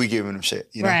still be giving them shit,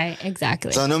 you know? Right,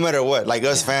 exactly. So no matter what, like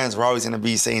us fans, we're always going to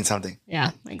be saying something.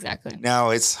 Yeah, exactly. Now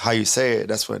it's how you say it.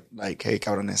 That's what, like, hey,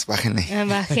 cabrones, bájenle.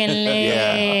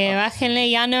 Bájenle,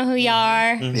 y'all know who you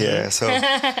are. Mm-hmm. Yeah, so,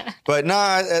 but no,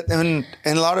 and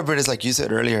a lot of it is, like you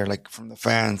said earlier, like from the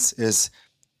fans, is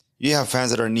you have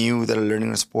fans that are new, that are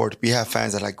learning the sport. We have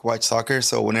fans that like watch soccer,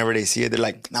 so whenever they see it, they're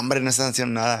like, no, hombre, no están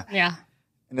haciendo nada. Yeah.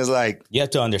 And it's like... You have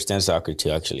to understand soccer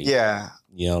too, actually. Yeah.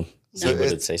 You know? So able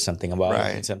to say something about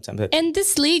it sometimes. And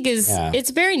this league it's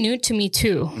very new to me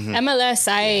too. Mm-hmm. MLS,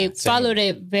 I followed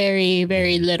it very,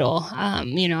 very little.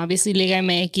 You know, obviously Liga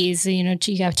MX, you know,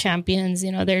 Chica Champions,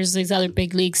 you know, there's these other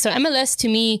big leagues. So MLS to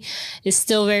me is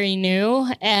still very new.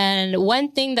 And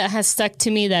one thing that has stuck to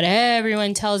me that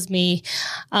everyone tells me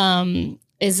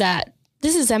is that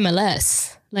this is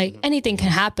MLS. Like anything can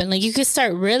happen. Like you could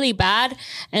start really bad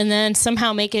and then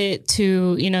somehow make it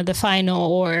to, you know, the final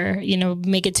or, you know,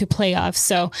 make it to playoffs.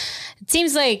 So it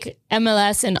seems like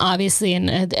MLS, and obviously in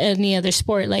any other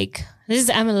sport, like this is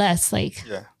MLS. Like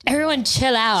everyone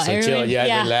chill out. So everyone,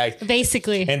 chill, relax.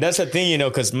 Basically. And that's the thing, you know,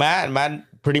 because Matt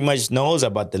pretty much knows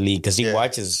about the league because he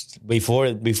watches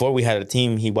before we had a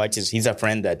team. He's a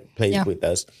friend that plays with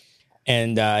us.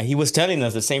 And he was telling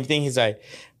us the same thing. He's like,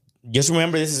 just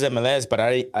remember this is MLS, but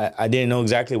I didn't know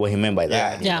exactly what he meant by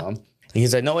that. Yeah. You know? He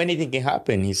said, no, anything can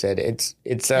happen. He said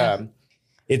it's a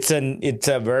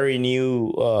very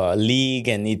new league,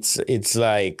 and it's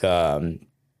like and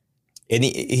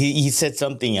he said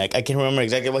something, I can't remember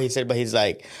exactly what he said, but he's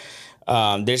like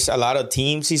there's a lot of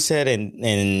teams, he said,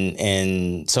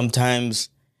 and sometimes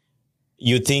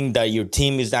you think that your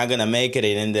team is not gonna make it,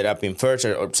 it ended up in first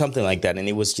or something like that, and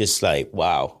it was just like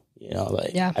wow, you know,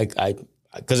 like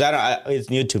because it's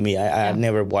new to me. I've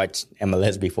never watched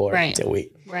MLS before. Right.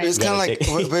 It's kind of like,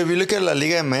 if you look at La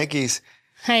Liga MX,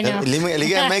 I know.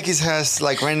 Liga MX has,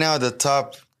 like, right now the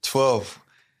top 12.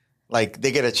 like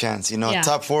they get a chance, you know, Yeah.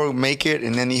 top 4 make it.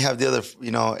 And then you have the other,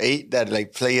 you know, 8 that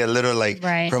like play a little like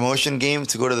Right. promotion game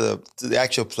to go to the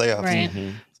actual playoff. Right.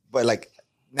 But like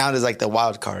now there's like the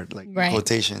wild card, like Right.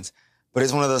 quotations. But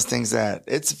it's one of those things that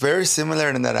it's very similar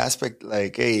in that aspect.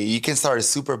 Like, hey, you can start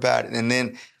super bad and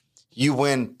then you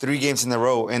win 3 games in a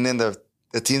row. And then the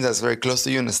team that's very close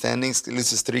to you in the standings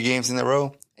loses 3 games in a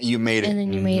row and you made it. And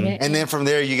then you made it. And then from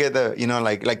there, you get the, you know,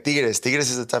 like Tigres. Tigres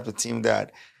is the type of team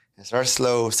that starts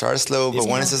slow, but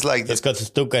when it's just like, It's because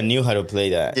Stuka knew how to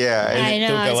play that. yeah. I know,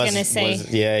 Stuka I was gonna say.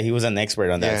 yeah, he was an expert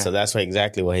on that. Yeah. So that's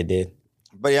exactly what he did.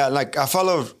 But yeah, like I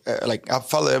follow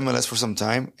MLS for some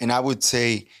time, and I would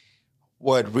say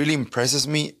what really impresses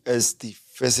me is the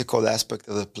physical aspect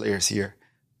of the players here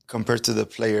compared to the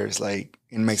players like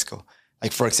in Mexico.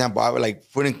 Like for example, I would like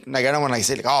putting like I don't want to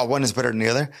say like oh one is better than the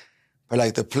other, but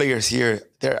like the players here,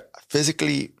 they're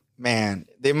physically man.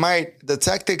 They might the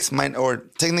tactics might or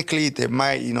technically they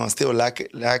might you know still lack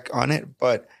on it,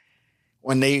 but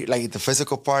when they like the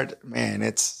physical part, man,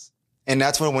 and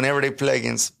that's when whenever they play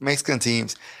against Mexican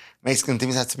teams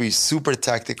have to be super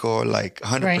tactical, like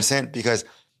 100%, because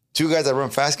 2 guys that run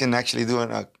fast can actually do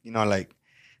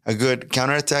a good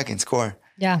counterattack and score.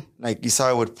 Yeah. Like you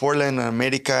saw it with Portland and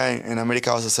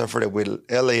America also suffered it with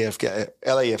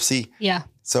LAFC. Yeah.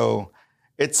 So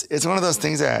it's one of those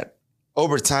things that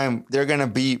over time they're gonna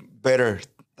be better,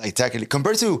 like tactically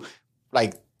compared to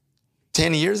like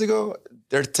 10 years ago.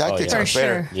 Their tactics For are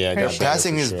better. sure. Yeah, For they're sure. better.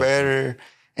 Passing is sure. better,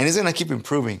 and it's gonna keep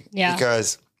improving. Yeah.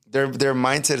 Because their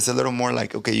mindset is a little more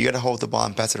like, okay, you gotta hold the ball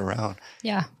and pass it around.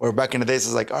 Yeah. Or back in the days,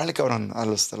 it's like, ahora le cabrón a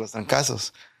los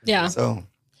trancazos. Yeah. So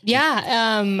Yeah,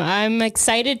 I'm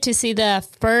excited to see the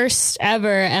first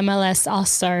ever MLS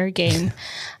All-Star game.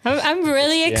 I'm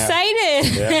really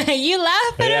excited. Yeah. You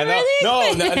laugh, but I'm really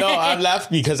no, I'm laughing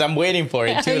because I'm waiting for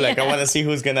it too. Like I want to see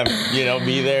who's gonna,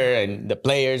 be there and the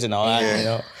players and all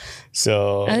that,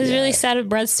 So I was really sad if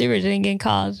Brad Stewart didn't get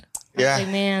called. I yeah, was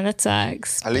like, man, that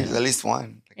sucks. at least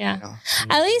one. Yeah. You know.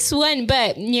 At least one,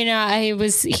 but I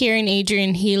was hearing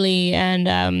Adrian Healy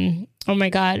and oh my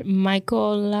God,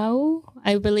 Michael Lau,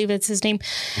 I believe it's his name.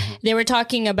 They were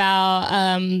talking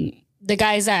about the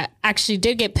guys that actually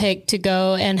did get picked to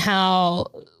go and how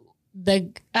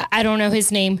I don't know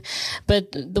his name,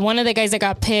 but the one of the guys that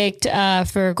got picked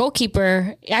for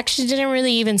goalkeeper actually didn't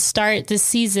really even start this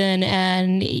season,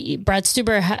 and Brad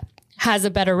Stuber has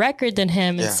a better record than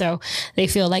him, and so they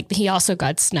feel like he also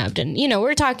got snubbed. And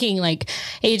we're talking like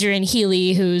Adrian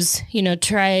Healy, who's who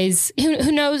knows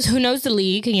the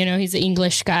league. He's an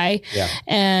English guy,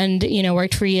 and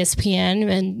worked for ESPN,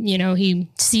 and he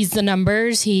sees the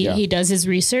numbers. He does his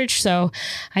research, so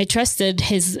I trusted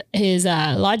his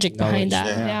logic behind that.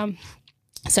 Yeah.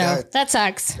 So that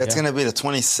sucks. That's gonna be the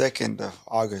 22nd of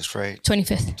August, right?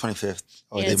 25th. 25th.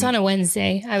 Oh, Yeah, it's on a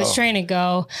Wednesday. I was trying to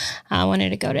go. I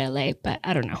wanted to go to LA, but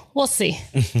I don't know. We'll see.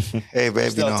 Hey, babe,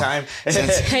 Still time. Wait,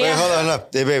 hold on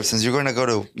up. Hey, babe, since you're gonna go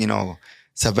to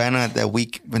Savannah that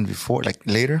week before, like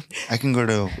later, I can go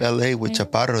to LA with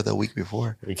Chaparro the week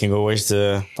before. We can go watch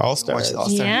the All-Star. Watch the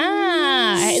All-Star.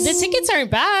 Yeah, the tickets aren't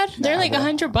bad. They're like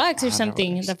 $100 or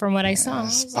something from what I saw.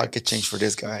 Pocket change for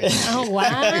this guy. Oh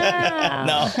wow!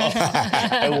 No,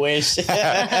 I wish.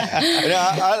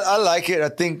 I like it. I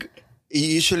think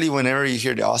usually whenever you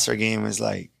hear the All-Star game, it's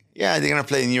like, yeah, they're gonna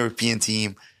play a European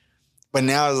team, but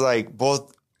now it's like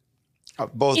both It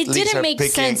leagues didn't are make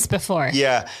picking, sense before.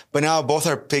 Yeah, but now both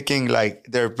are picking like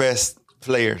their best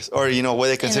players, or what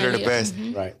they consider the best,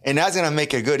 Right. and that's gonna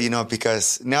make it good,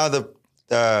 because now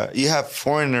you have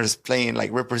foreigners playing,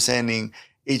 like representing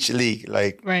each league.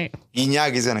 Like Right.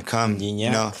 Guiñac is gonna come,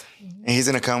 Guiñac. and he's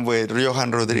gonna come with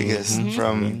Johan Rodriguez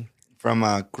from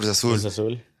Cruz Azul. Cruz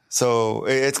Azul. So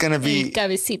it's gonna be El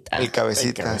Cabecita. El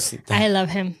Cabecita. I love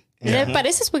him. Le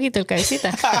pareces poquito el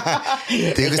Cabecita.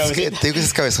 Te digo que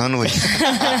es cabezón, güey.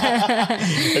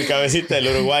 El cabecita del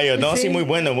uruguayo. No, sí, muy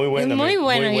bueno, muy bueno. Muy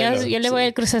bueno. Muy bueno. Yo le voy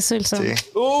al Cruz Azul. So. Sí.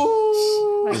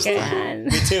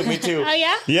 Okay. Me too. Oh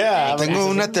yeah. Yeah. Tengo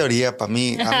una teoría para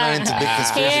mí. I'm not into big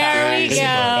conspiracy Here we theories. go.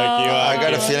 I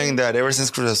got a feeling that ever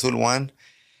since Cruz Azul won,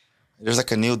 there's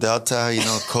like a new Delta,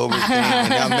 COVID thing. And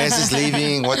now Messi's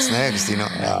leaving. What's next? You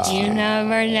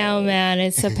never know, man.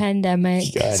 It's a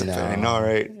pandemic. God, no. I know,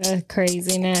 right?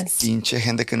 Craziness. Pinche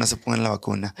gente que no se pone la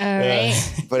vacuna. All right.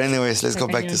 But anyways, let's go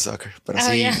back to soccer. Pero Oh,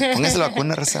 sí, yeah. póngase la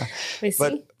vacuna, raza. Pues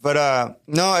sí. But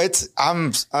no,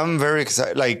 I'm very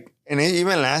excited. Like, and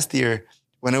even last year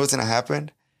when it was gonna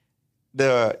happen,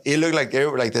 it looked like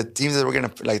the teams that were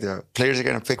gonna, like the players are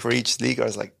gonna pick for each league. I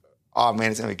was like, oh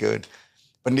man, it's gonna be good.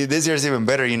 But this year is even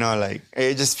better, like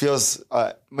it just feels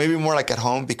maybe more like at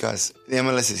home because the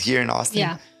MLS is here in Austin.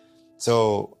 Yeah.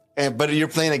 So but you're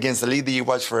playing against the league that you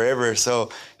watch forever, so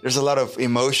there's a lot of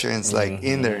emotions like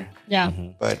in there. Yeah.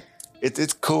 But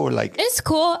it's cool. Like it's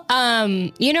cool.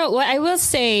 You know what I will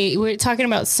say, we're talking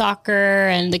about soccer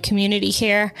and the community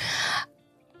here.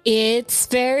 It's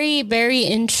very, very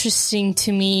interesting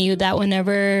to me that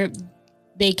whenever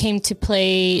they came to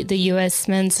play the U.S.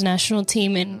 men's national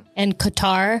team in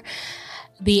Qatar,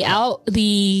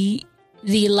 the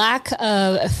lack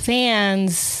of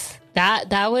fans,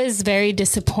 that was very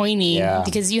disappointing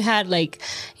because you had like,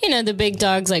 you know, the big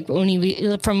dogs like from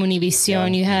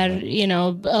Univision, you had, you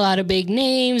know, a lot of big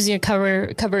names, you're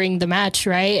covering the match,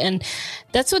 right? And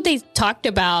that's what they talked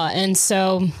about. And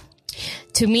so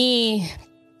to me,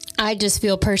 I just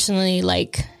feel personally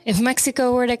like if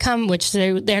Mexico were to come, which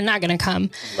they're not going to come,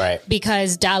 right?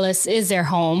 Because Dallas is their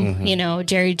home. You know,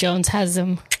 Jerry Jones has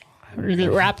them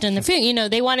wrapped in the food. You know,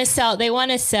 they want to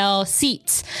sell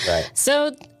seats, right?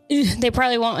 So they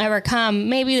probably won't ever come.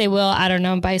 Maybe they will. I don't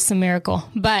know, by some miracle.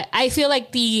 But I feel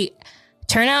like the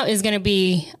turnout is going to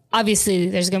be, obviously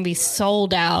there's going to be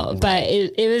sold out. But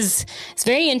it's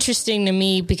very interesting to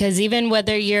me because even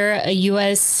whether you're a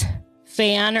U.S.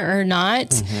 fan or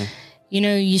not, you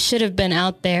know, you should have been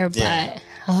out there, but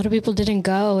a lot of people didn't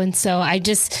go. And so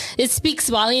it speaks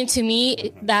volume to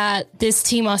me that this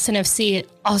team, Austin FC,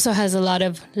 also has a lot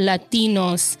of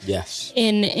Latinos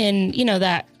in you know,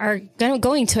 that are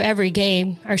going to every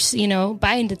game or, you know,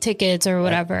 buying the tickets or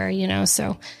whatever, you know,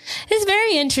 so it's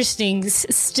very interesting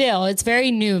still. It's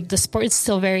very new. The sport is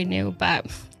still very new, but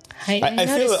I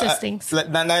noticed those things.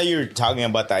 Now you're talking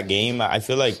about that game, I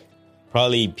feel like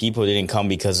probably people didn't come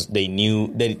because they knew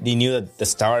that the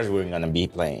stars were going to be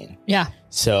playing. Yeah.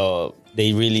 So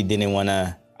they really didn't want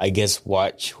to, I guess,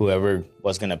 watch whoever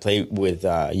was going to play with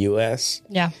U.S.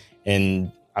 Yeah.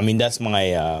 And I mean, that's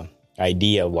my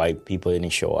idea why people didn't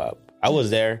show up. I was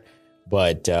there,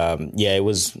 but it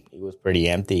was pretty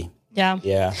empty. Yeah.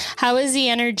 Yeah. How is the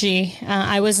energy?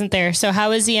 I wasn't there. So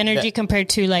how is the energy compared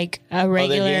to like a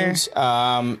regular? Other games?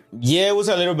 It was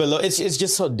a little bit low. It's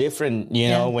just so different, you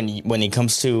know, when it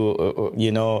comes to,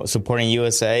 you know, supporting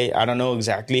USA. I don't know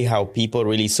exactly how people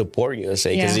really support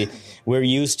USA because we're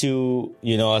used to,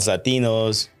 you know, as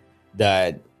Latinos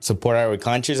that support our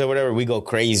countries or whatever, we go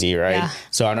crazy, right? Yeah.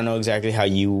 So I don't know exactly how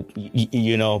you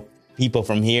know, people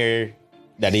from here.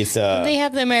 That is, they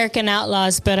have the American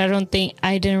Outlaws, but I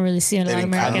didn't really see a lot of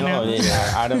American Outlaws.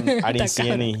 I didn't see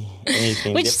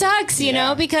anything. Which sucks, you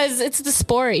know, because it's the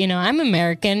sport, you know, I'm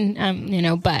American, you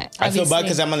know, but I feel bad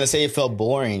because I'm going to say it felt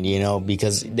boring, you know,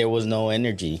 because there was no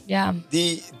energy. Yeah.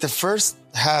 The first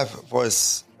half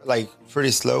was like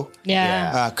pretty slow.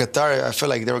 Yeah. Qatar, I feel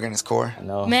like they were going to score.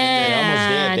 No.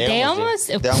 Man, they almost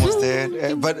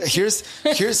did. But here's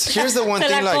the one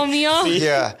thing. Like,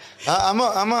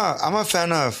 I'm a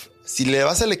fan of. Si le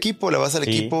vas al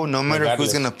equipo, no matter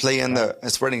who's gonna play in the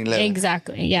spreading 11.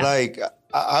 Exactly. Yeah. Like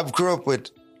I've grew up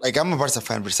with, like I'm a Barca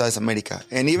fan besides America,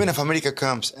 and even if America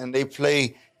comes and they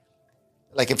play,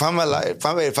 like if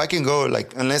I can go,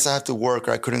 like unless I have to work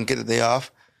or I couldn't get a day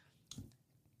off.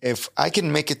 If I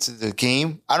can make it to the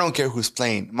game, I don't care who's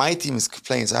playing. My team is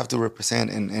playing, so I have to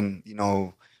represent and you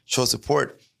know, show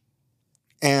support.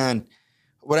 And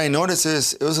what I noticed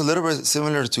is it was a little bit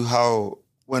similar to how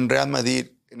when Real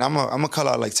Madrid, and I'm gonna call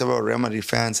out like several Real Madrid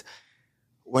fans,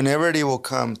 whenever they will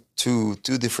come to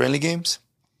do the friendly games,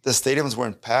 the stadiums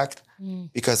weren't packed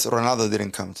because Ronaldo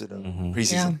didn't come to the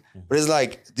preseason. Yeah. But it's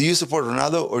like, do you support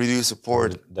Ronaldo or do you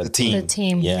support the team? The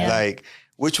team, Like,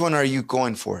 which one are you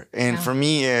going for? And for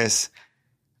me is,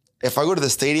 if I go to the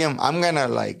stadium, I'm gonna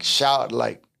like shout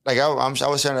like I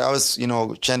was you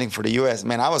know, chanting for the U.S.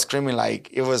 Man, I was screaming like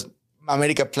it was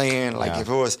America playing. Like if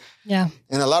it was, and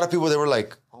a lot of people they were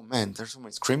like, "Oh man, there's so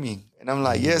much screaming," and I'm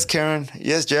like, "Yes, Karen,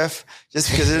 yes, Jeff,"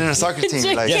 just because they're in a soccer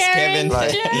team. Like, yes, Kevin.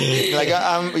 Like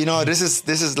I'm, you know, this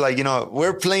is like, you know,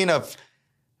 we're playing up.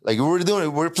 Like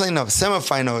we're playing a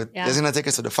semifinal. Yeah. That's gonna take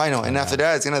us to the final, and after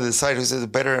that, it's gonna decide who's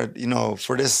better. You know,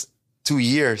 for this 2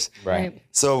 years. Right.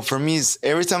 So for me,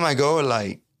 every time I go,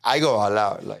 like I go all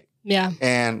out. Like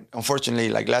And unfortunately,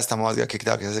 like last time I got kicked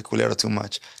out because I said culero too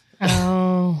much.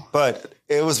 Oh. But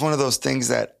it was one of those things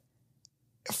that,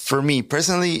 for me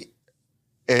personally,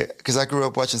 because I grew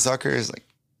up watching soccer, is like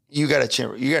you gotta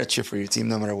cheer for your team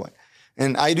no matter what.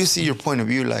 And I do see your point of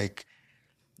view, like.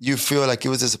 You feel like it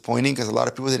was disappointing because a lot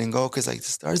of people didn't go because like the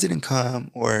stars didn't come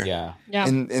or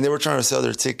and they were trying to sell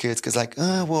their tickets because like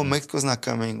well Mexico's not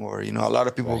coming or you know a lot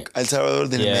of people El Salvador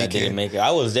didn't make it.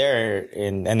 I was there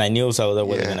and I knew El Salvador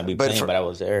wasn't gonna be playing, but I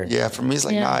was there. Yeah, for me it's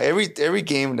like nah. Every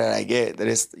game that I get that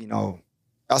is you know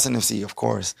Austin FC of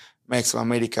course Mexico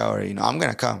America or you know I'm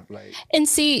gonna come like and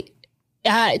see.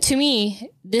 to me,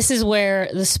 this is where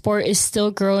the sport is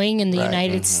still growing in the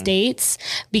United States,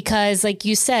 because like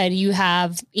you said, you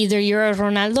have either you're a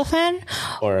Ronaldo fan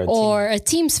or a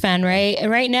Teams fan, right?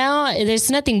 And right now, there's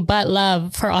nothing but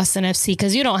love for Austin FC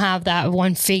because you don't have that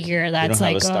one figure that's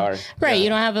like, a star. Right. You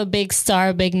don't have a big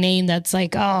star, big name that's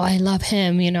like, oh, I love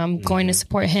him. You know, I'm going to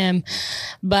support him.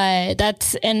 But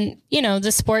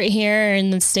the sport here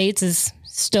in the States is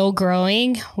still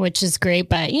growing, which is great.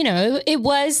 But, it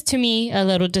was to me a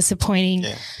little disappointing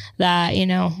that,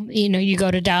 you go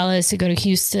to Dallas, you go to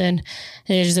Houston,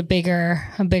 there's a bigger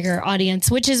audience,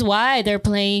 which is why they're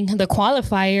playing the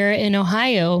qualifier in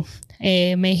Ohio,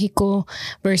 Mexico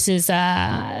versus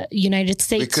United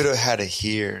States. We could have had it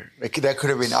here. Like, that could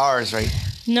have been ours, right?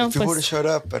 No, if we would have showed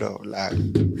up, but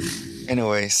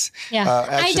anyways. Yeah,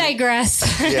 actually, I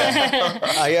digress.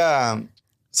 Yeah.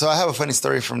 So I have a funny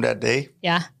story from that day.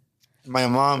 Yeah. My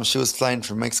mom, she was flying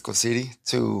from Mexico City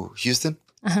to Houston.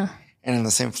 And in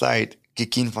the same flight,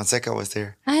 Kikin Fonseca was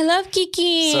there. I love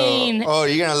Kikin. So,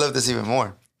 you're going to love this even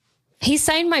more. He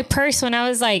signed my purse when I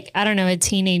was like, I don't know, a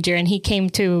teenager. And he came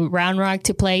to Round Rock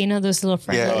to play, those little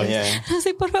friends. Yeah. Oh, yeah. I was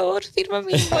like, por favor, firma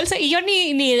mi bolsa. Y yo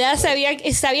ni idea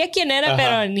sabía quién era,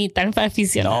 pero ni tan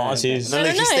aficionado. No, sí. No,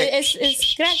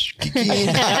 it's crack.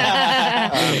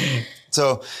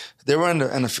 So they were in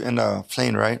the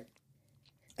plane, right?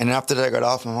 And after that I got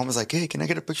off, my mom was like, hey, can I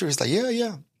get a picture? He's like,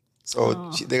 yeah.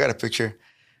 So they got a picture.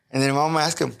 And then mom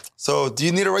asked him, so do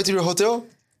you need a ride to your hotel?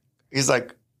 He's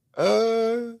like,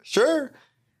 sure.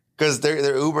 Because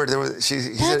their Uber, he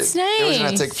said nice. it was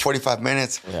going to take 45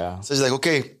 minutes. Yeah. So she's like,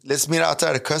 okay, let's meet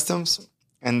outside of customs.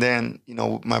 And then,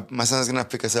 my son's going to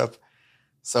pick us up.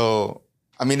 So,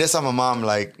 I mean, that's how my mom,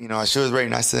 like, she was very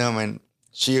nice to them. And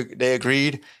they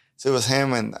agreed. So it was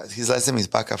him, and his last name is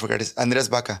Baca. I forgot Andres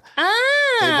Baca.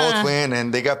 They both went,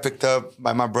 and they got picked up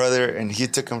by my brother, and he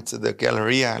took them to the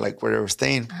Galleria, like where they were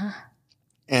staying.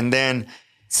 And then...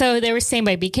 So they were staying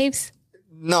by Bee Caves?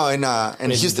 No, in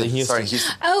Houston. Sorry,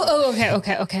 Houston. Oh,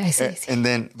 okay. I see. And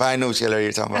then, but I know which Galleria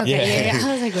you're talking about. Okay, yeah.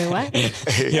 I was like, wait, what?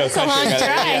 That's a long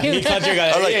drive.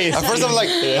 At first I'm like,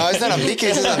 no, it's not on Bee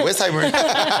Caves, it's on Westheimer.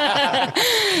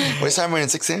 Westheimer and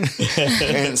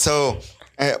 6th. And so...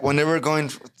 when they were going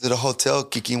to the hotel,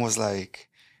 Kikin was like,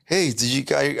 hey,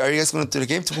 are you guys going to the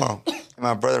game tomorrow? And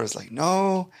my brother was like,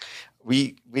 no,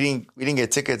 we didn't get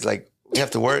tickets. Like, we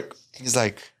have to work. He's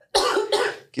like,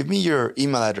 give me your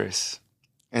email address,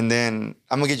 and then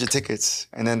I'm going to get you tickets.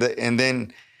 And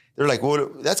then they're like,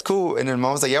 well, that's cool. And then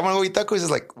mom was like, yeah, I want to go eat tacos.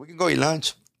 He's like, we can go eat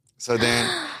lunch. So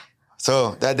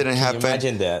that didn't happen.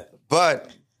 Imagine that. But...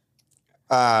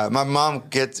 my mom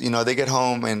they get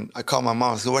home, and I call my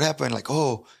mom. So what happened? Like,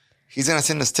 he's going to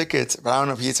send us tickets, but I don't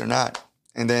know if he is or not.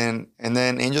 And then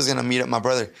Angel's going to meet up my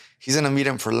brother. He's going to meet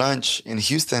him for lunch in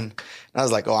Houston. And I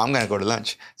was like, I'm going to go to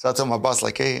lunch. So I told my boss,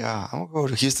 like, hey, I'm going to go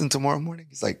to Houston tomorrow morning.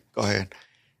 He's like, go ahead.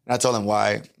 And I told him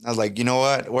why. I was like, you know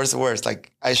what? Where's the worst?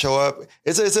 Like, I show up.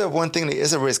 It's a one thing.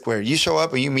 It's a risk where you show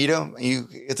up and you meet him and you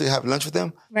get to have lunch with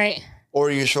him. Right.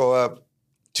 Or you show up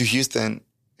to Houston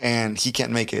and he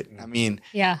can't make it. I mean,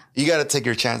 you got to take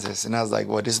your chances. And I was like,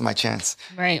 well, this is my chance.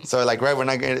 Right. So like right when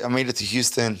I made it to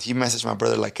Houston, he messaged my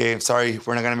brother like, hey, I'm sorry,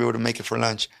 we're not going to be able to make it for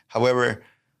lunch. However,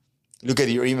 look at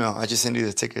your email. I just sent you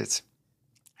the tickets.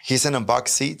 He sent a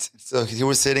box seat. So he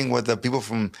was sitting with the people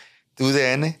from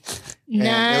TUDN. Nice.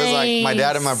 And it was like my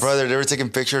dad and my brother, they were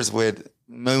taking pictures with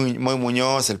Muy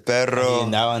Muñoz, El Perro.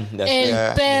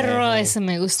 El Perro, ese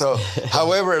me gusta. So,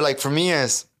 however, like for me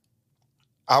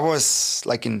I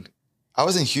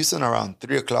was in Houston around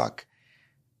 3:00,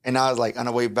 and I was like on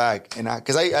the way back, and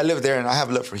because I live there and I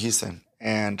have love for Houston,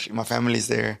 and my family's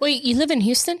there. Wait, you live in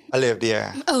Houston? I lived,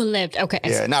 yeah. Oh, lived. Okay.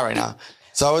 Yeah, not right now.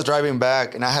 So I was driving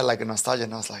back, and I had like a nostalgia,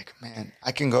 and I was like, man,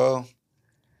 I can go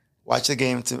watch the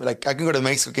game I can go to the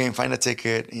Mexico game, find a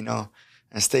ticket,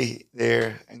 and stay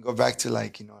there and go back to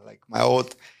like my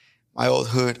old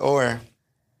hood, or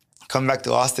come back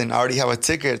to Austin. I already have a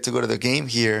ticket to go to the game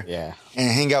here and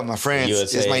hang out with my friends.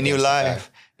 USA, it's my new life.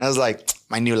 And I was like,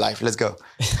 my new life, let's go.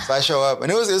 So I show up,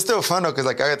 and it was still fun though, because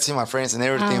like I got to see my friends and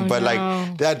everything. But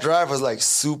like that drive was like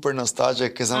super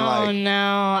nostalgic, because I'm like,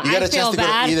 no, you got a chance to go to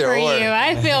either or.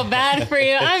 I feel bad for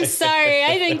you. I'm sorry.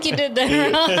 I think you did the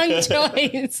wrong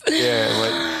choice.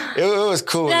 Yeah, but it was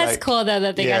cool. That's cool though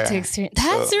that they got to experience.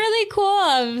 That's really cool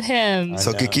of him.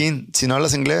 So Kikin, si no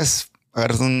hablas inglés,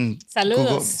 agarras un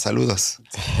saludos. Saludos.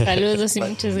 Saludos y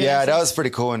muchas gracias. Yeah, that was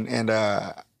pretty cool. And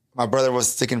my brother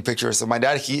was taking pictures. So my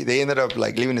dad, they ended up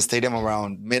like leaving the stadium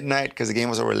around midnight because the game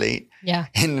was over late. Yeah.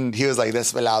 And he was like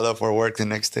desvelado for work the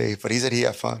next day. But he said he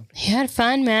had fun. He had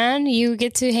fun, man. You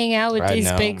get to hang out with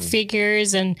these big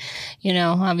figures, and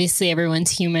obviously everyone's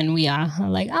human. We are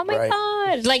like, oh my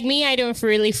God. Like me, I don't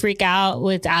really freak out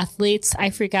with athletes.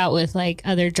 I freak out with like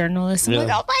other journalists. I'm like,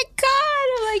 oh my God.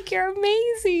 I'm like, you're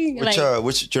amazing.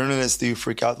 Which journalist do you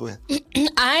freak out with?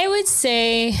 I would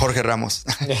say Jorge Ramos.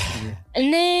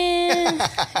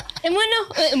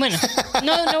 Bueno,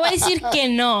 no voy a decir que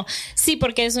no. Sí,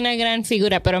 porque es una gran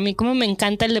figura, pero a mí como me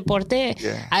encanta el deporte,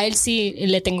 a él sí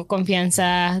le tengo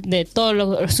confianza de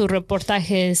todos sus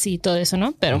reportajes y todo eso,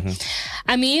 ¿no? Pero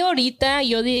a mí ahorita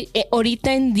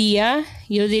en día,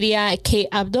 yo diría Kate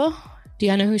Abdo. Do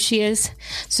you know who she is?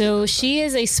 So she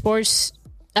is a sports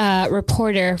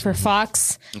reporter for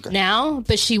Fox now,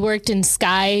 but she worked in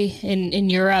Sky in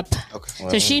Europe. Okay.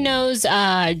 So she knows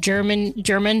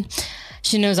German.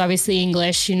 She knows obviously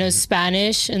English. She knows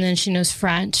Spanish, and then she knows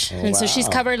French. And so she's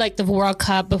covered like the World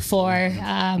Cup before.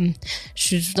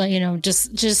 She's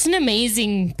just an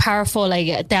amazing, powerful,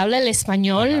 like te habla el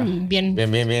español bien.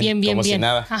 Como si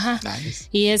nada. Nice.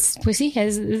 Y es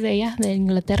de ella, de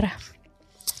Inglaterra.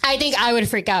 I think I would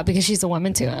freak out because she's a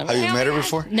woman too. Have you met her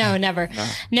before? No, never.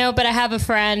 No, but I have a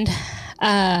friend.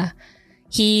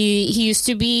 He used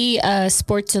to be a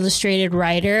Sports Illustrated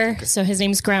writer. Okay. So his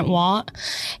name's Grant Watt.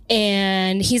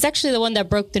 And he's actually the one that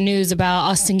broke the news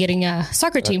about Austin getting a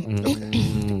soccer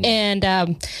team.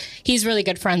 And he's really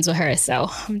good friends with her. So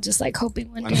I'm just like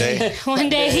hoping one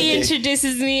day he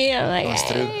introduces me. I'm like,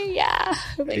 hey, yeah.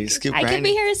 Like, I can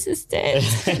be her assistant.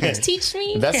 Teach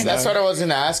me. That's what I was going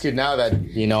to ask you now that,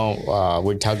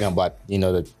 we're talking about,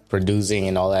 the producing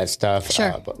and all that stuff.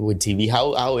 Sure. With TV.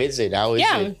 How is it? How is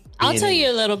it? I'll tell you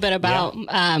a little bit about,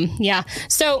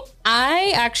 So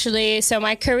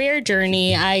my career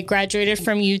journey, I graduated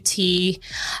from UT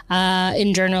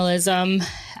in journalism.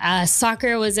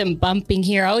 Soccer wasn't bumping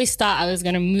here. I always thought I was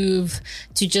going to move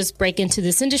to just break into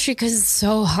this industry because it's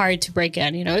so hard to break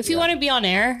in. If you want to be on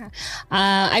air,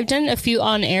 I've done a few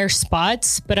on air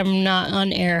spots, but I'm not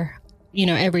on air,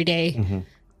 every day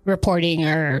reporting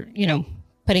or,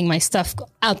 putting my stuff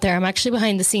out there. I'm actually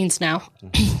behind the scenes now,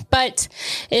 but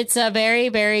it's a very,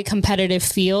 very competitive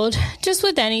field. Just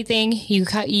with anything,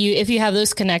 if you have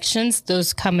those connections,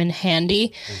 those come in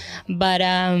handy. But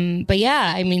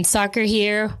yeah, I mean, soccer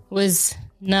here was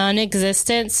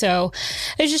non-existent. So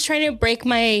I was just trying to break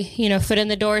my, foot in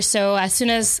the door. So as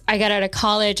soon as I got out of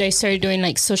college, I started doing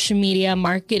like social media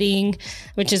marketing,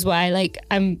 which is why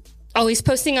I'm always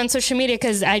posting on social media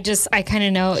because I kind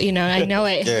of know, I know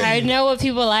it. Yeah. I know what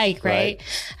people like, right?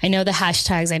 I know the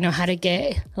hashtags. I know how to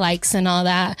get likes and all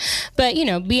that. But,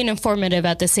 being informative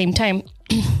at the same time.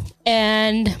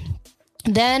 And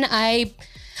then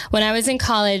when I was in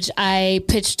college, I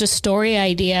pitched a story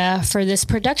idea for this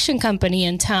production company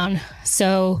in town.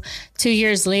 So 2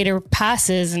 years later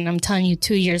passes, and I'm telling you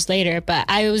 2 years later, but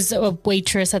I was a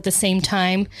waitress at the same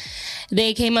time.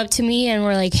 They came up to me and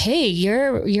were like, hey,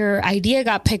 your idea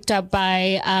got picked up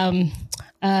by,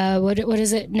 what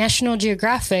is it? National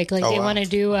Geographic. Like they want to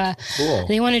do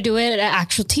they want to do it an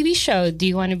actual TV show. Do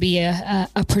you want to be a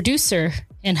producer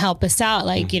and help us out?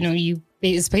 Like,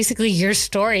 it's basically your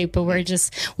story, but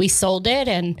we sold it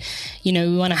and,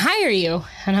 we want to hire you.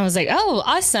 And I was like, oh,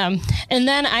 awesome. And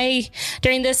then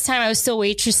during this time, I was still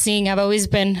waitressing. I've always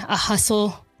been a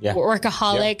hustle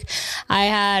workaholic. I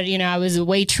had, I was a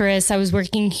waitress. I was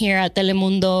working here at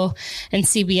Telemundo and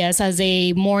CBS as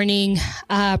a morning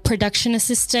production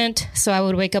assistant. So I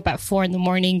would wake up at 4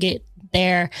 a.m, get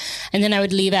there, and then I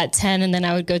would leave at 10, and then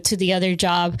I would go to the other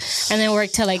job and then work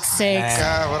till like 6.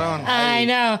 I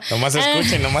know. Nomás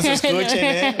escuchen,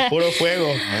 puro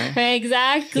fuego.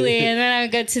 Exactly. And then I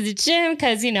would go to the gym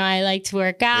because, I like to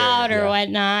work out or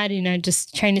whatnot,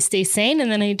 just trying to stay sane. And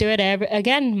then I do it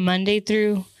again, Monday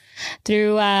through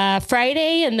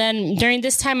Friday. And then during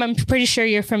this time, I'm pretty sure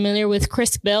you're familiar with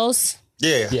Chris Bills.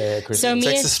 Yeah. So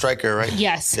Texas Striker, right?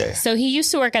 Yes. Yeah. So he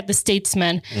used to work at the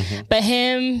Statesman, but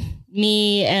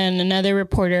me and another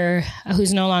reporter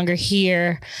who's no longer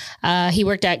here, he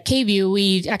worked at KVUE.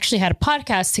 We actually had a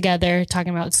podcast together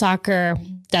talking about soccer,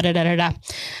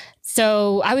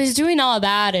 So I was doing all of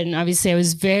that, and obviously I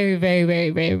was very, very,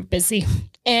 very, very busy.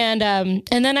 And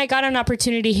then I got an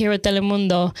opportunity here with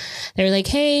Telemundo. They were like,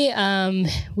 hey,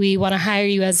 we want to hire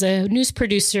you as a news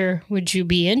producer. Would you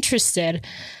be interested?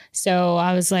 So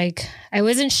I was like, I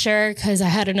wasn't sure because I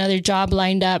had another job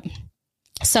lined up.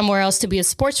 somewhere else to be a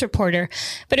sports reporter,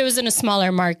 but it was in a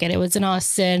smaller market. It was in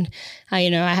Austin. I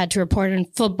had to report on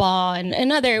football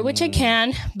and other, which I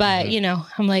can, but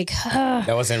I'm like,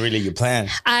 that wasn't really your plan.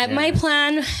 My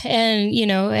plan, and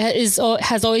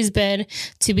has always been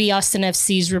to be Austin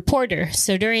FC's reporter.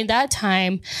 So during that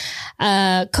time,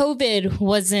 COVID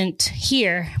wasn't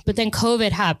here, but then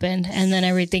COVID happened, and then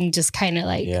everything just kind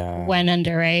of went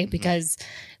under, right? Because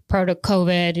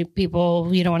COVID,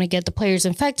 people, you don't want to get the players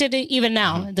infected. Even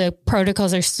now, the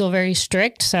protocols are still very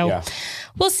strict. So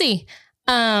we'll see.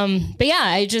 But yeah,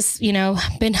 I just,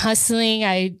 been hustling.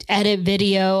 I edit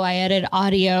video, I edit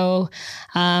audio,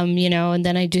 and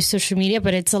then I do social media,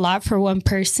 but it's a lot for one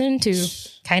person to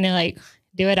kind of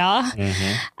do it all.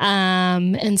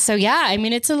 And so,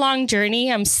 it's a long journey.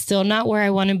 I'm still not where I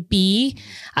want to be.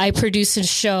 I produce a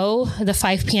show, the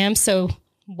 5 p.m. So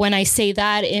when I say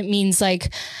that, it means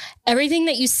everything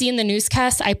that you see in the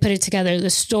newscast, I put it together, the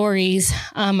stories,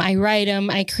 I write them,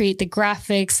 I create the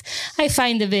graphics, I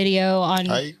find the video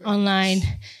online,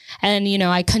 and,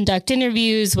 I conduct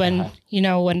interviews when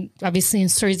obviously in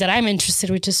stories that I'm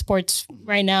interested, which is sports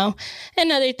right now and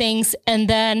other things. And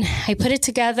then I put it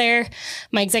together.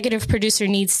 My executive producer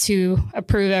needs to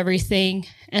approve everything.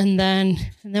 And then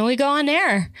we go on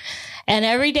air. And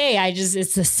every day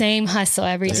it's the same hustle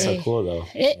every day. So cool though.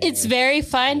 It's very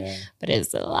fun, but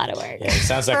it's a lot of work. Yeah, it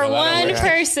sounds like for a lot one of work.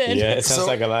 person. Yeah, it sounds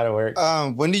like a lot of work.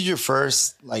 When did you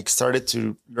first started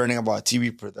to learning about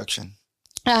TV production?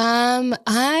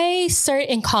 I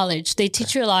started in college. They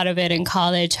teach you a lot of it in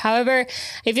college. However,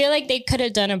 I feel like they could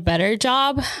have done a better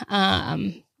job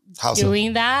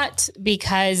doing that,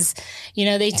 because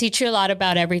they teach you a lot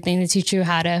about everything. They teach you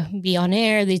how to be on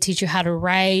air. They teach you how to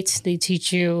write. They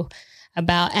teach you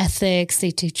about ethics.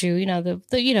 They teach you,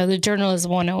 the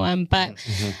journalism 101, but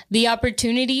the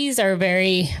opportunities are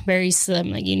very, very slim.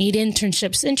 You need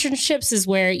internships. Internships is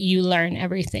where you learn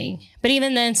everything. But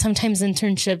even then, sometimes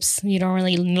internships, you don't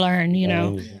really learn,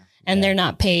 and they're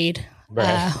not paid.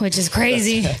 Which is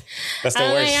crazy. That's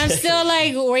the worst. I'm still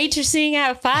waitressing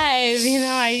at 5,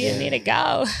 I need to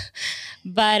go.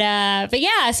 But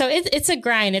yeah, so it's a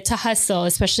grind. It's a hustle,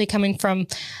 especially coming from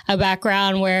a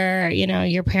background where,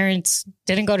 your parents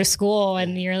didn't go to school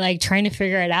and you're trying to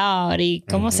figure it out. Y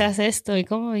cómo se hace esto? Y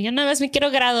cómo yo nada más me quiero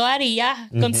graduar y ya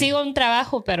consigo un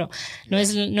trabajo, pero no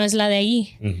es la de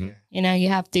ahí. You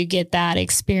have to get that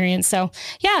experience. So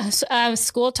yeah,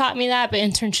 school taught me that, but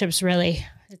internships really,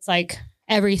 it's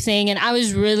everything. And I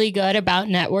was really good about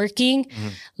networking.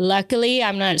 Luckily,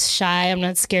 I'm not shy. I'm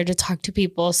not scared to talk to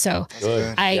people. So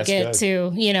I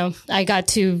got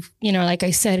to, like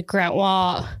I said, Grant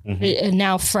Wall, a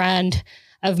now friend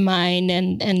of mine.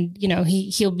 And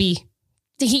he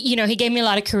gave me a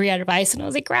lot of career advice, and I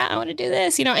was like, Grant, I want to do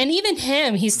this, and even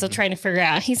him, he's still trying to figure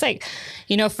out. He's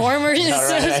former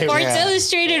Sports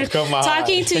Illustrated,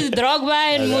 talking to Drogba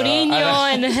and Mourinho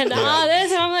and all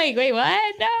this. And I'm like, wait,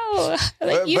 what? No,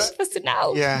 you're supposed to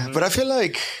know. Yeah, but I feel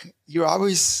like you're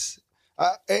always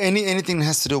anything that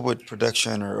has to do with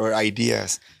production or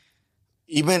ideas,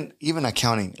 even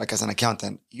accounting. As an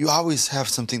accountant, you always have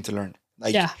something to learn.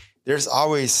 There's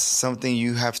always something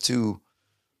you have to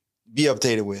be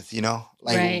updated with,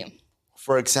 right.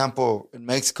 For example, in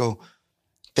Mexico,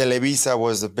 Televisa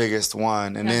was the biggest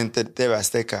one, and then TV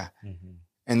Azteca.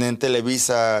 And then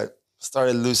Televisa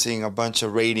started losing a bunch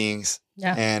of ratings,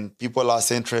 and people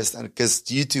lost interest, and because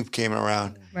YouTube came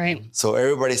around. Right. So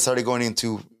everybody started going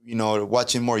into,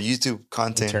 watching more YouTube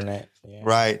content. Internet. Yeah.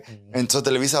 Right. And so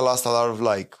Televisa lost a lot of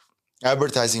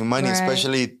advertising money,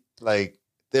 especially TV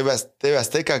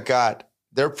Azteca got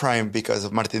their prime because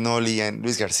of Martinoli and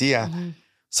Luis Garcia.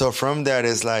 So from that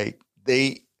is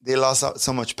they lost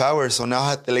so much power. So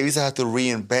now Televisa had to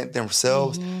reinvent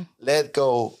themselves, let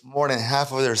go more than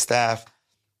half of their staff.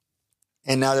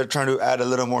 And now they're trying to add a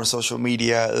little more social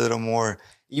media, a little more,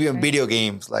 even video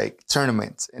games,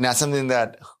 tournaments. And that's something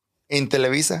that in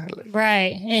Televisa.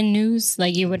 Right. And news,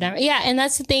 you would never. Yeah. And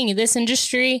that's the thing. This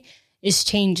industry is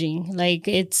changing.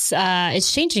 It's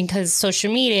changing because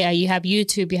social media, you have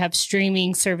YouTube, you have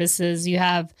streaming services, you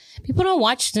have people don't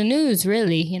watch the news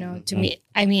really, to me.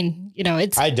 I mean,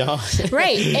 it's I don't.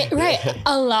 Right. Right.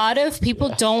 A lot of people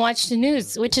don't watch the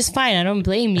news, which is fine. I don't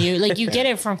blame you. You get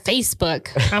it from Facebook.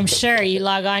 I'm sure you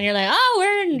log on, you're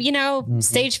we're in,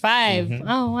 stage 5.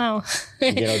 Oh, wow.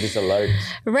 These alerts.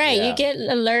 Right. Yeah. You get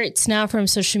alerts now from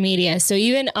social media. So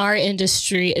even our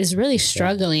industry is really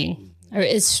struggling. Or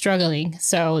is struggling.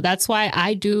 So that's why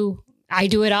I do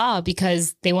it all,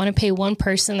 because they want to pay one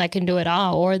person that can do it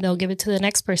all, or they'll give it to the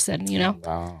next person,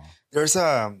 Wow. There's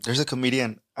a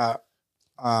comedian,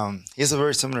 he has a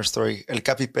very similar story. El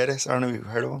Capi Perez. I don't know if you've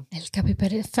heard of him. El Capi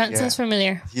Perez. Sounds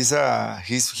familiar.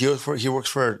 He works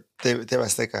for TV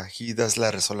Azteca. He does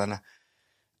La Resolana.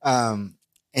 And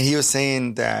he was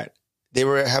saying that they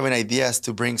were having ideas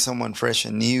to bring someone fresh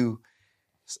and new,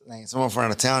 like someone from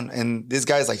out of town. And this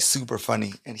guy's like super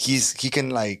funny, and he can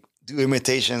like do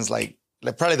imitations like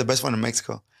probably the best one in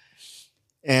Mexico.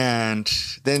 And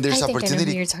then there's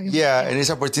opportunity. Yeah, and this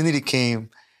opportunity came,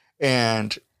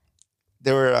 and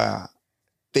they were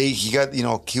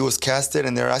he was casted,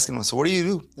 and they were asking him, so what do you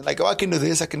do? They're like, oh, I can do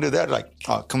this, I can do that. Like,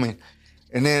 oh, come in.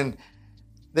 And then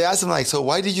they asked him, like, so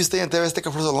why did you stay in TV Azteca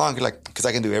for so long? He's like, because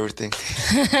I can do everything.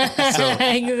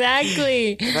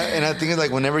 Exactly. And I think it's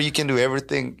like, whenever you can do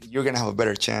everything, you're going to have a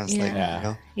better chance. Yeah. Like, you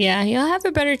know? Yeah, you'll have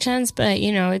a better chance, but,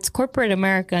 it's corporate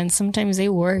America, and sometimes they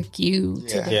work you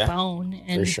to the bone.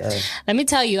 And for sure. Let me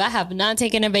tell you, I have not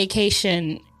taken a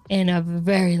vacation in a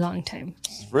very long time.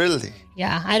 Really?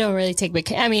 Yeah, I don't really take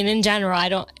vacation. I mean, in general, I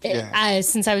don't.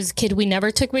 Since I was a kid, we never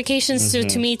took vacations. So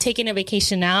to me, taking a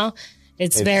vacation now,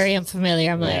 it's very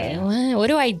unfamiliar. I'm like, what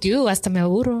do I do? Hasta me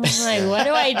aburro. I'm like, what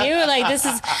do I do? Like,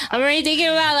 I'm already thinking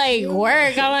about like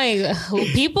work. I'm like,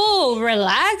 people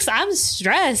relax. I'm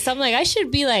stressed. I'm like, I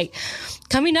should be like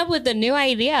coming up with a new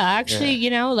idea. Actually,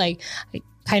 like I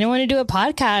kind of want to do a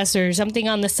podcast or something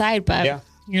on the side, but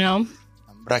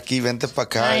Aquí, vente pa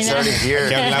acá. It's already here.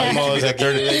 You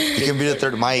can be the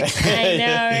third mic. I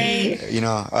know,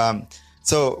 right?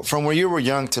 So from when you were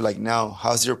young to like now,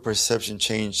 how's your perception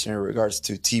changed in regards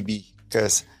to TV?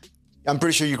 Because I'm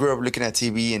pretty sure you grew up looking at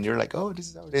TV and you're like, oh, this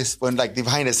is how it is. When like the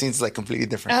behind the scenes is like completely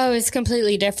different. Oh, it's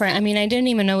completely different. I mean, I didn't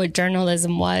even know what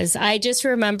journalism was. I just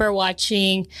remember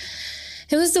watching.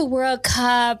 It was the World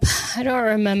Cup. I don't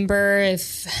remember. I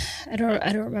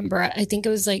think it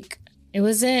was like, it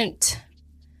wasn't.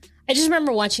 I just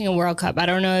remember watching a World Cup. I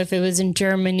don't know if it was in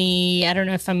Germany. I don't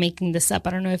know if I'm making this up. I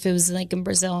don't know if it was like in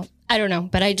Brazil. I don't know.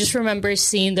 But I just remember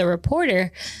seeing the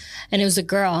reporter, and it was a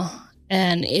girl,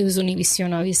 and it was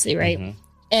Univision, obviously, right? Mm-hmm.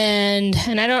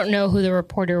 And I don't know who the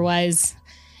reporter was.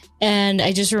 And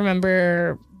I just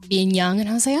remember being young, and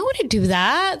I was like, I want to do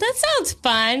that. That sounds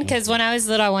fun. Because when I was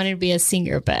little, I wanted to be a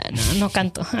singer, but no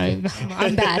canto. I'm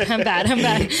bad.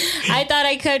 I thought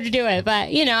I could do it, but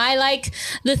I like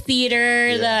the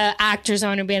theater, the actors. I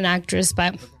want to be an actress,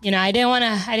 but I didn't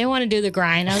want to do the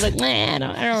grind. I was like, man,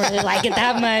 I don't really like it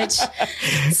that much.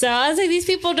 So I was like, these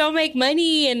people don't make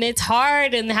money, and it's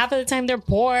hard, and half of the time they're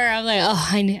poor. I'm like, oh,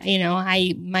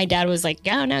 my dad was like,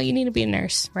 oh no, you need to be a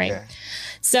nurse, right? Yeah.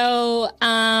 So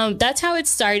that's how it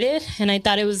started, and I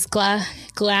thought it was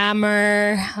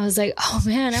glamour. I was like, oh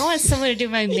man, I want someone to do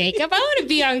my makeup. I want to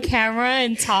be on camera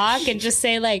and talk and just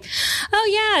say like,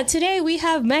 oh yeah, today we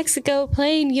have Mexico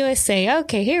playing USA.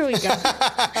 Okay, here we go.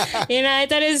 I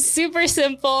thought it was super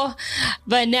simple,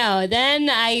 but no. Then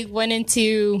I went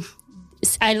into.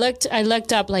 I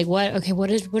looked up like what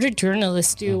do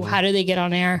journalists do? Mm-hmm. How do they get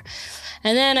on air?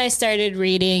 And then I started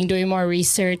reading, doing more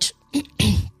research.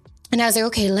 And I was like,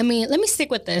 okay, let me stick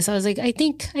with this. I was like, I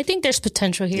think there's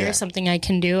potential here, something I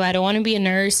can do. I don't want to be a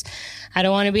nurse. I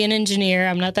don't want to be an engineer.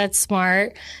 I'm not that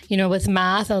smart, with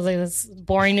math. I was like, that's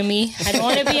boring to me. I don't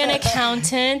want to be an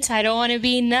accountant. I don't want to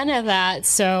be none of that.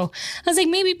 So I was like,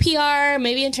 maybe PR,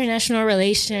 maybe international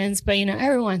relations, but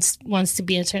everyone wants to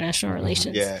be international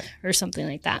relations or something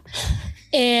like that.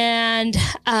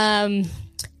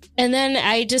 And then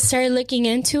I just started looking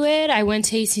into it. I went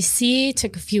to ACC,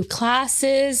 took a few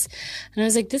classes, and I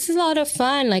was like, this is a lot of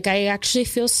fun. Like, I actually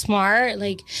feel smart.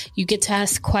 Like, you get to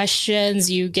ask questions,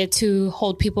 you get to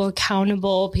hold people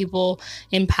accountable, people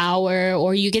in power,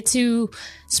 or you get to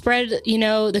spread,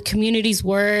 the community's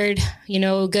word,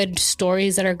 good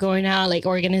stories that are going out, like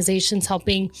organizations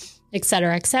helping, et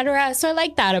cetera, et cetera. So I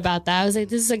like that about that. I was like,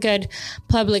 this is a good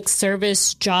public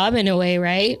service job in a way,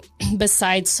 right?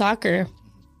 Besides soccer.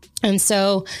 And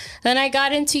so then I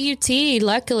got into UT,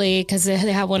 luckily, because they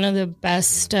have one of the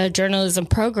best journalism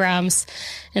programs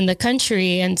in the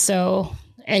country. And so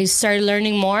I started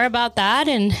learning more about that.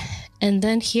 And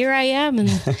then here I am, and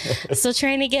still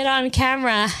trying to get on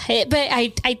camera. But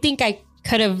I think I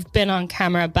could have been on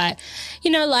camera. But,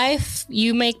 life,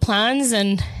 you make plans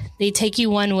and they take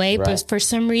you one way. Right. But for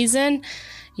some reason,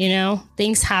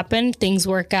 things happen, things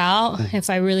work out. If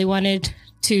I really wanted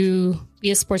to be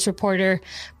a sports reporter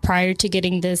prior to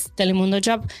getting this Telemundo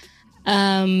job,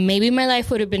 maybe my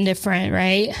life would have been different,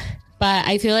 right? But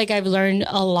I feel like I've learned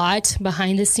a lot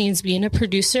behind the scenes being a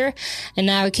producer, and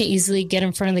now I can easily get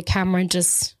in front of the camera and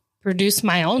just produce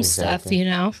my own stuff,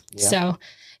 Yeah. So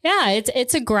yeah,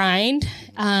 it's a grind.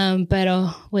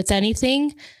 But with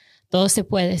anything, todo se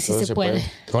puede, sí Todo se puede.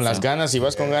 Con las ganas, si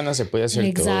vas con ganas, se puede hacer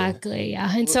Exactly,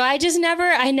 yeah. And so I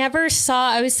never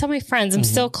saw, I always tell my friends, I'm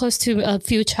still close to a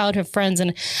few childhood friends.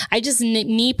 And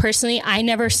me personally, I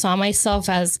never saw myself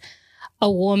as a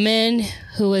woman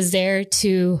who was there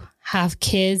to have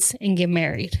kids and get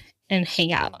married and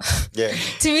hang out. Yeah.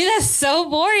 To me, that's so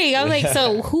boring. I'm like,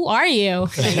 so who are you?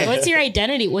 Like, what's your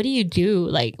identity? What do you do?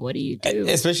 Like, what do you do?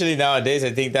 Especially nowadays,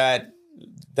 I think that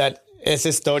esa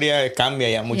historia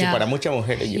cambia ya mucho para muchas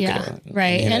mujeres, yo creo.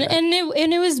 Right. And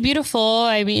it was beautiful.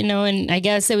 I mean, and I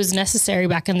guess it was necessary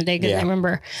back in the day because I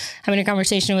remember having a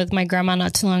conversation with my grandma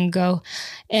not too long ago.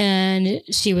 And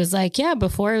she was like, yeah,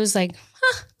 before it was like,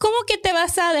 ¿cómo que te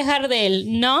vas a dejar de él?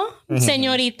 No,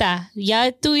 señorita,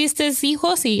 ya tuviste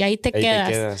hijos y ahí te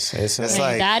quedas. It's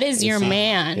like, that is your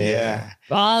man. Yeah.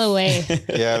 All the way.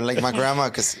 Yeah, like my grandma,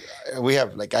 because we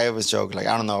have, like, I always joke, like,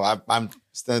 I don't know, I'm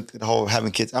still the whole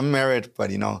having kids. I'm married,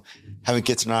 but, having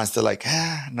kids now, I'm still like,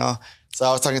 no. So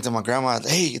I was talking to my grandma,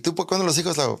 hey, ¿tú para cuándo los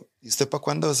hijos? ¿Y usted para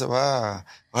cuándo se va a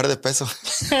bajar de peso?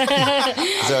 So,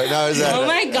 no, it's that, oh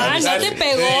my gosh, ¿no te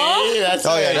pegó?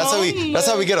 That's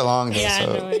how we get along. Though, yeah,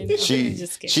 so no, I know.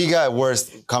 she got worse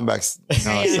comebacks.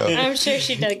 So. I'm sure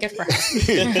she did good for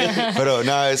her. But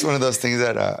no, it's one of those things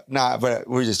that, but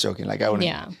we're just joking. Like, I wouldn't.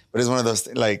 Yeah. But it's one of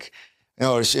those, like,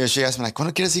 she asked me, like,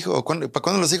 ¿cuándo quieres hijos? ¿Para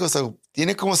cuándo los hijos? So,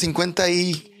 tiene como 50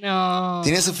 y no.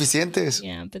 Tiene suficientes.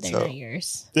 Yeah, but they're not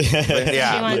yours. But, She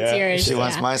wants yours. She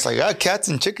wants mine. It's like, cats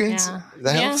and chickens. Yeah.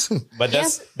 That helps. But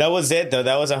that was it, though.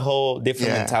 That was a whole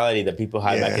different mentality that people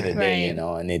had back in the day,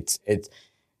 And it's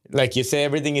like you say,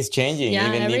 everything is changing.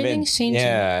 Yeah, everything's changing.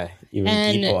 Yeah,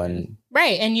 even people and.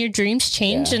 Right. And your dreams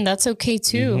change and that's okay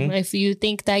too. If you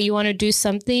think that you want to do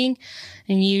something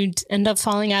and you end up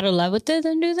falling out of love with it,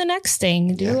 then do the next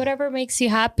thing. Do whatever makes you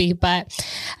happy. But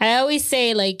I always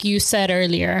say, like you said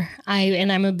earlier,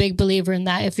 I'm a big believer in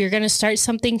that. If you're going to start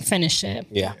something, finish it.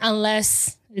 Yeah.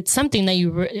 Unless it's something that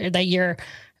you're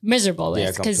miserable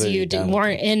with because you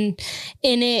weren't in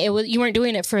it. You weren't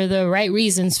doing it for the right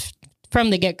reasons from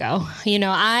the get-go.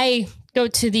 I go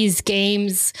to these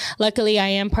games. Luckily, I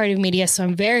am part of media, so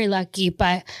I'm very lucky,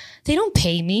 but they don't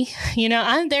pay me.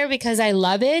 I'm there because I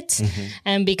love it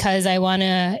and because I want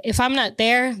to, if I'm not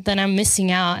there, then I'm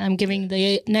missing out. I'm giving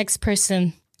the next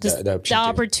person the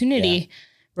opportunity.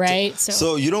 Right.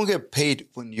 So you don't get paid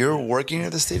when you're working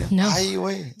at the stadium? No.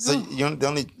 So the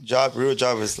only real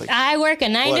job is like... I work a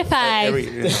 9 to 5.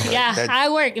 I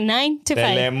work 9 to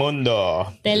 5.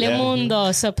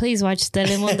 Telemundo. So please watch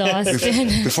Telemundo,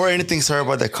 Austin. Before anything, sorry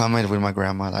about that comment with my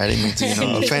grandma. I didn't mean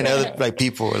to, offend other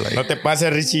people. Like, no te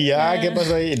pases, Richie. ¿Qué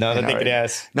pasó ahí? No te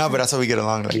creas. No, but that's how we get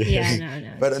along. Like,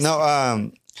 no. But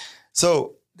no,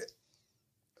 so...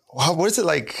 what is it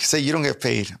like? Say you don't get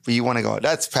paid, but you want to go.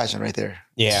 That's passion right there.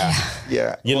 Yeah.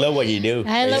 You love what you do.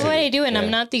 I love what I do, and I'm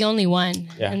not the only one.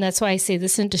 Yeah. And that's why I say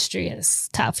this industry is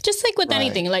tough. Just like with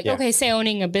anything. Like, okay, say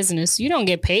owning a business, you don't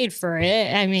get paid for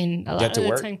it. I mean, a lot of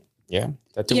the time. Yeah.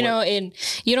 And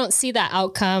you don't see that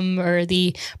outcome or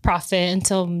the profit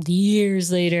until years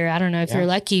later. I don't know if you're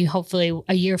lucky, hopefully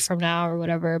a year from now or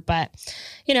whatever, but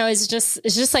it's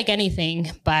just like anything.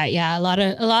 But yeah, a lot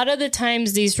of the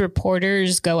times these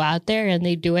reporters go out there and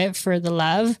they do it for the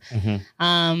love.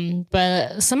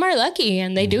 But some are lucky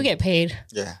and they do get paid.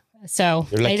 Yeah. So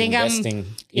like I think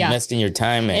investing your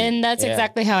time. And that's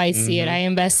exactly how I see it. I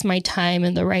invest my time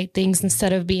in the right things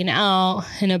instead of being out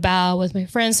and about with my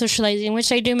friends, socializing,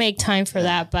 which I do make time for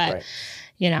that. But,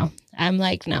 I'm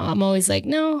like, no, I'm always like,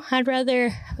 no, I'd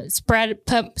rather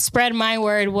spread my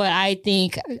word, what I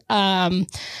think, and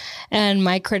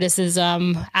my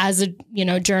criticism as a,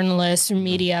 journalist or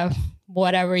media,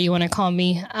 whatever you want to call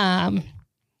me. And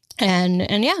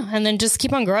then just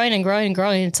keep on growing and growing and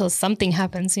growing until something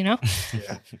happens, Yeah.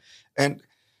 And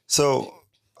so,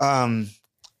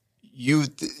 you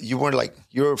were like,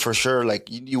 you're for sure, like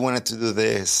you wanted to do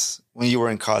this when you were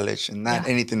in college and not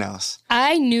anything else.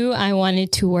 I knew I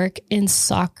wanted to work in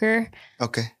soccer.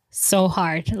 Okay. So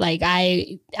hard. Like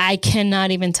I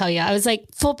cannot even tell you. I was like,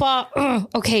 football.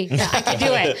 Okay. I can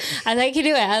do it. I'm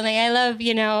like, I love,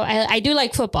 I do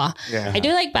like football. Yeah. I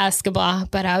do like basketball,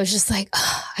 but I was just like,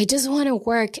 I just want to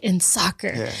work in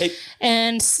soccer. Yeah.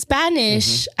 And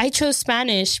Spanish, I chose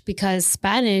Spanish because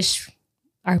Spanish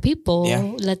are people,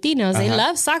 Latinos, they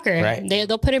love soccer. Right.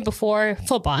 They'll put it before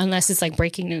football, unless it's like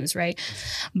breaking news, right?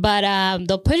 But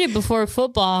they'll put it before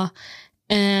football.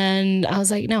 And I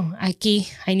was like, no,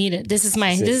 aquí, I need it. This is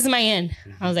my end.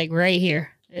 I was like, right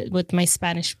here with my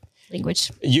Spanish.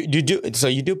 language. You do, so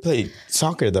you do play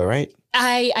soccer though, right?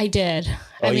 I did.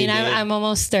 Oh, I mean, you did? I'm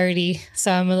almost 30,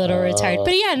 so I'm a little retired.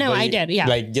 But yeah, no, I did. Yeah.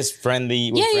 Like just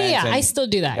friendly with friends. Yeah. I still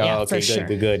do that. Yeah, okay, for sure.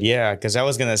 Good. Yeah, because I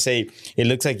was going to say, it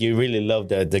looks like you really love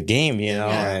the game, you know,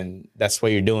 and that's why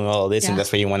you're doing all this and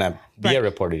that's why you want to be a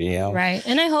reporter, you know. Right.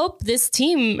 And I hope this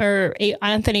team or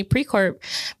Anthony Precourt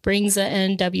brings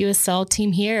an NWSL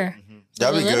team here.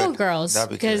 That'd be little good. girls, That'd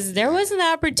be because good. there wasn't the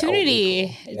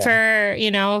opportunity for, you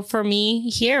know, for me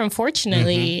here,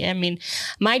 unfortunately. I mean,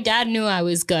 my dad knew I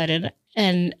was good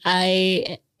and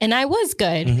I was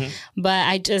good, but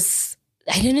I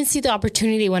didn't see the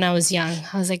opportunity when I was young.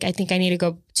 I was like, I think I need to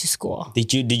go to school.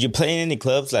 Did you play in any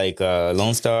clubs like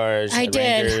Lone Stars? I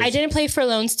did. Rangers? I didn't play for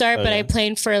Lone Star, but I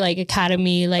played for like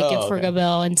Academy, like in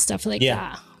Forgaville and stuff like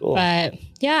that. Cool. But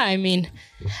yeah, I mean,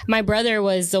 my brother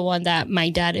was the one that my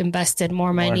dad invested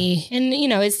more money. And, you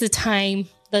know, it's the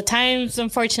times,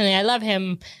 unfortunately, I love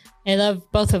him. I love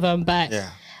both of them, but,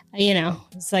 you know,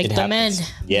 it's like the men.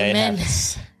 Yeah, the men.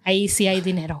 happens. Ahí sí hay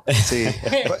dinero. See,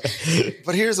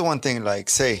 but here's the one thing, like,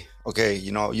 say, okay,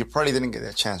 you know, you probably didn't get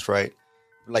that chance, right?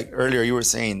 Like earlier, you were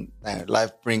saying that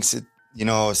life brings it, you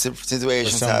know,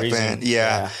 situations happen. reason.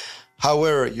 Yeah.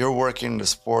 However, you're working the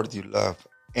sport you love.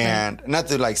 And not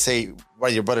to like say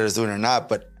what your brother is doing or not,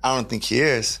 but I don't think he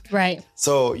is. Right.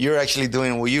 So you're actually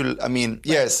doing what I mean,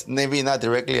 yes, maybe not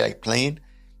directly like playing,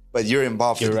 but you're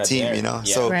involved with the team, there. you know?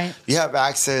 Yeah. So you have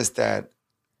access that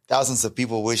thousands of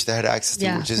people wish they had access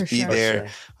to, which is be there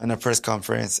on a press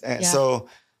conference. And so,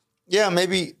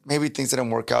 maybe things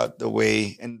didn't work out the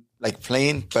way and like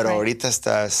playing, but ahorita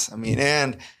estás, I mean,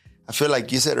 and I feel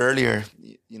like you said earlier,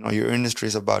 you know, your industry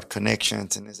is about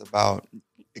connections and it's about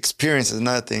experience is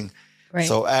another thing. Right.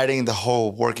 So adding the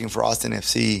whole working for Austin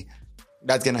FC,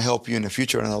 that's going to help you in the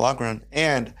future in the long run.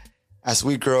 And as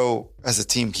we grow as a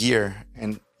team here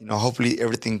and, you know, hopefully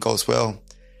everything goes well,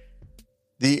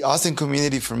 the Austin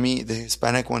community for me, the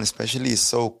Hispanic one especially, is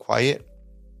so quiet.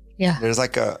 Yeah. There's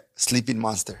like a sleeping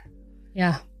monster.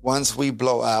 Yeah. Once we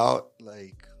blow out,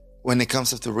 like when it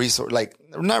comes to resource, like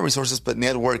not resources, but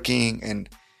networking, and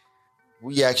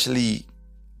we actually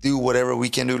do whatever we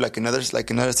can do, like another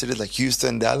cities like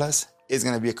Houston, Dallas, it's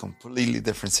going to be a completely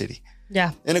different city.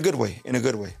 Yeah. In a good way,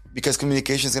 because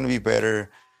communication is going to be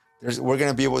better. We're going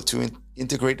to be able to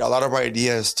integrate a lot of our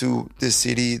ideas to this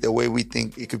city the way we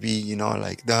think it could be, you know,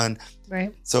 like done.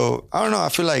 Right. So I don't know. I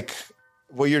feel like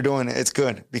what you're doing, it's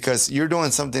good because you're doing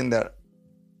something that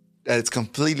it's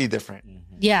completely different.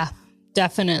 Yeah.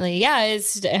 Definitely. Yeah.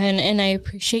 And I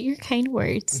appreciate your kind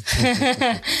words.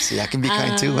 See, I can be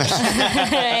kind too.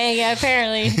 Yeah,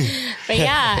 apparently. But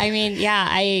yeah, I mean, yeah,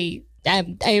 I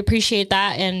appreciate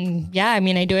that. And yeah, I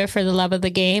mean, I do it for the love of the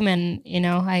game. And, you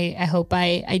know, I hope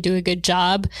I do a good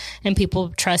job and people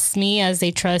trust me as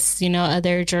they trust, you know,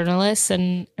 other journalists.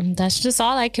 And that's just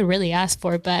all I could really ask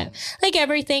for. But like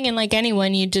everything and like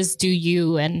anyone, you just do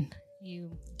you and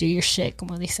you do your shit,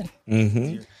 como dicen.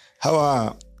 Mm-hmm.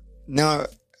 How, now,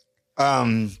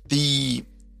 the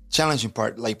challenging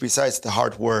part, like besides the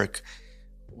hard work,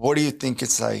 what do you think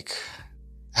it's like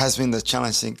has been the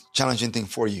challenging thing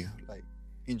for you, like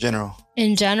in general?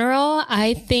 In general,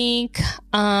 I think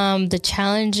the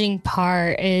challenging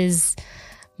part is,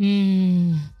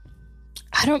 I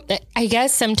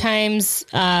guess sometimes,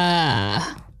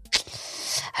 I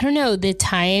don't know, the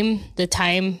time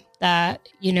that,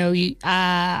 you know,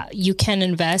 you can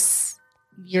invest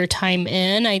your time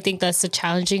in. I think that's the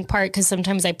challenging part because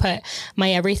sometimes I put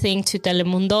my everything to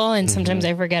Telemundo and sometimes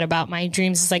I forget about my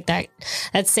dreams. It's like that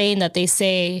saying that they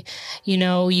say, you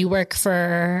know, you work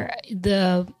for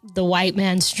the white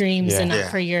man's dreams and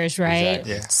not for yours, right?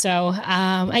 Exactly. Yeah. So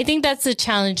I think that's the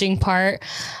challenging part.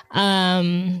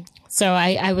 So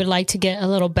I would like to get a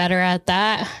little better at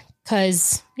that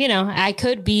because, you know, I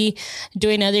could be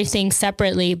doing other things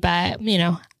separately, but, you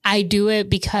know, I do it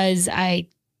because I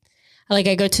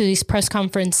go to these press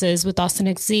conferences with Austin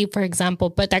XZ, for example,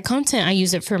 but that content, I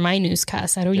use it for my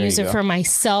newscast. I don't use it for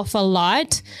myself a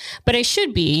lot, but I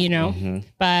should be, you know,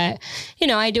 but, you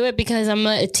know, I do it because I'm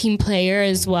a team player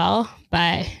as well.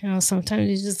 But, you know, sometimes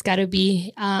you just got to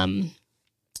be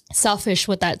selfish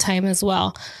with that time as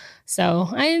well. So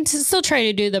I still try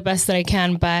to do the best that I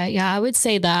can. But yeah, I would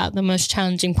say that the most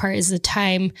challenging part is the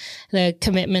time, the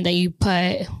commitment that you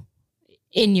put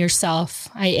in yourself.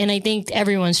 I think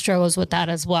everyone struggles with that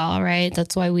as well, right?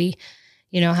 That's why we,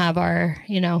 you know, have our,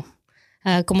 you know,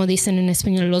 como dicen en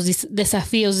español, los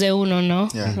desafíos de uno, ¿no?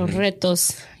 Yeah. Los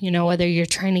retos, you know, whether you're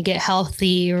trying to get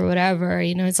healthy or whatever,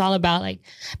 you know, it's all about like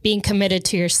being committed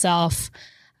to yourself.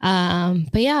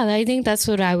 But yeah, I think that's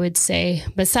what I would say.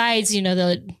 Besides, you know,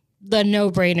 the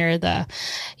no-brainer,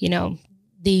 you know,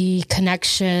 the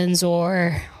connections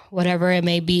or whatever it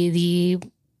may be,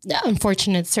 the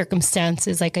unfortunate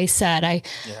circumstances. Like I said,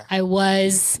 I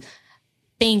was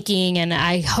thinking, and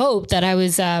I hope that I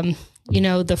was,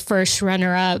 the first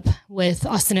runner up with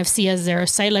Austin FC as their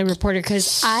sideline reporter.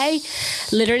 Cause I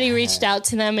literally reached out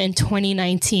to them in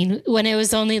 2019 when it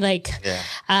was only like,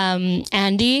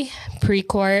 Andy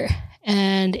Precourt,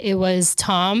 and it was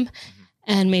Tom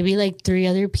and maybe like 3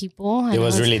 other people. And there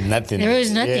was really nothing. There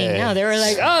was nothing. No, they were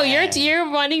like, "Oh, you're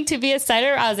wanting to be a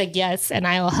sideline?" I was like, "Yes, and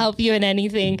I will help you in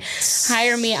anything.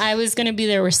 Hire me." I was gonna be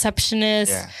their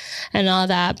receptionist and all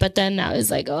that. But then I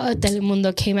was like, "Oh,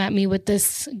 Telemundo came at me with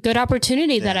this good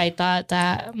opportunity that I thought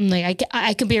that like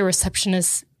I could be a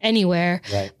receptionist anywhere,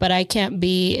 but I can't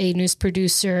be a news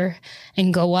producer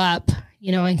and go up,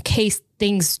 in case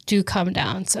things do come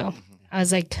down." So I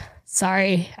was like,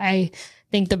 "Sorry, I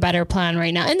think the better plan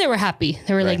right now." And they were happy.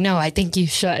 They were like, "No, I think you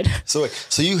should." So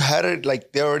you had it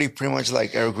like they already pretty much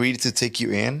like agreed to take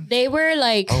you in? They were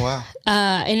like, "Oh wow."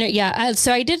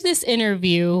 So I did this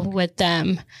interview with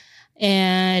them,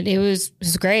 and it was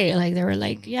great. Like they were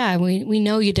like, "Yeah, we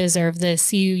know you deserve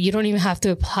this. You don't even have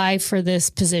to apply for this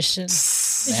position,"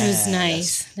 which was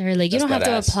nice. They were like, "You don't have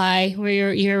to apply.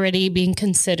 You're already being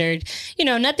considered."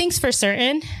 Nothing's for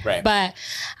certain. Right. But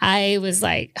I was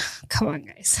like, "Come on,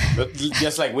 guys." But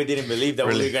just like we didn't believe that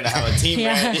we were gonna have a team,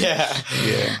 right? Yeah.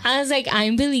 I was like,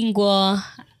 "I'm bilingual.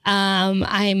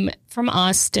 I'm from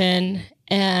Austin."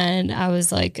 And I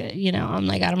was like, I'm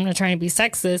like, I'm not trying to be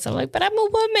sexist. I'm like, but I'm a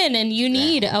woman, and you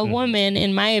need a woman,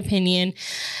 in my opinion,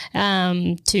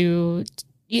 to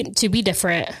be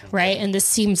different, right? And this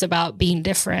team's about being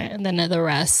different than the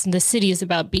rest. And the city is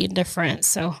about being different.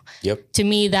 So to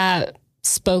me, that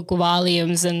spoke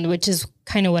volumes, and which is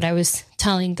kind of what I was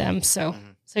telling them. So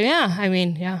So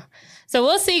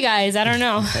we'll see, guys. I don't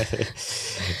know.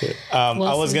 I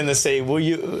was gonna say,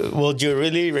 would you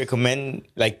really recommend,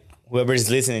 like, whoever is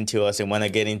listening to us and want to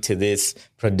get into this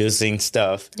producing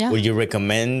stuff, would you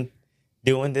recommend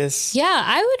doing this? Yeah,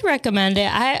 I would recommend it.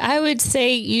 I would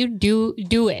say you do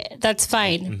it. That's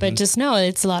fine. But just know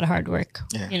it's a lot of hard work.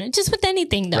 Yeah. Just with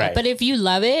anything though. Right. But if you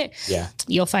love it,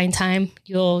 you'll find time.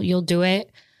 You'll do it.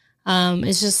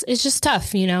 It's just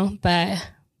tough, But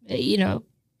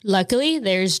luckily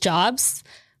there's jobs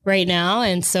right now.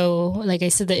 And so, like I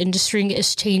said, the industry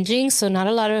is changing. So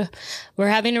we're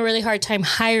having a really hard time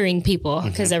hiring people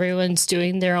because everyone's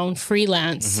doing their own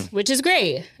freelance, which is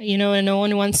great, and no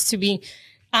one wants to be,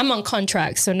 I'm on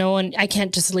contract. So I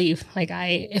can't just leave. Like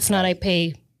if not, I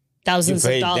pay thousands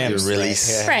of dollars.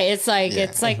 Release. Right. It's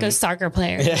like a soccer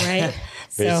player, right?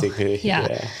 Basically. So,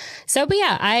 So, but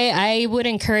yeah, I would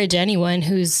encourage anyone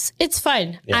it's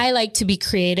fun. Yeah. I like to be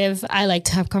creative. I like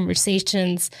to have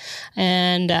conversations,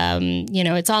 and,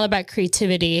 it's all about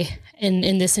creativity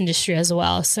in this industry as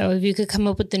well. So if you could come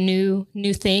up with a new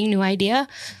thing, new idea,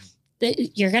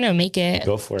 you're going to make it.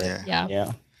 Go for it.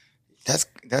 Yeah.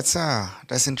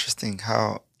 That's interesting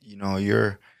how,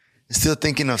 you're still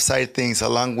thinking of side things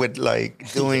along with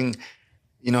like doing,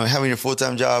 having your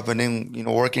full-time job and then,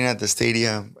 working at the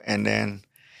stadium and then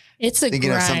it's a thinking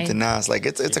grind. Of something else. Like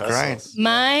it's a grind.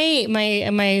 My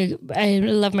I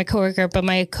love my coworker, but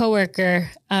my coworker,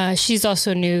 she's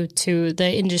also new to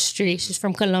the industry. She's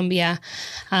from Colombia,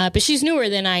 but she's newer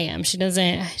than I am. She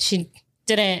doesn't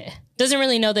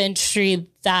really know the industry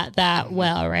that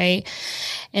well, right?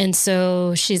 And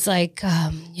so she's like,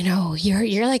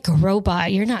 you're like a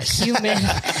robot. You're not human.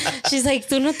 She's like,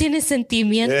 tú no tienes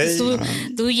sentimientos.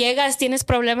 Tú llegas, tienes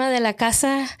problema de la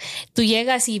casa. Tú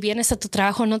llegas y vienes a tu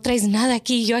trabajo, no traes nada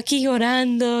aquí. Yo aquí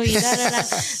llorando y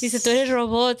Dice, tú eres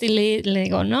robot. Y le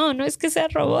digo, no es que sea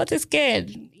robot. Es que,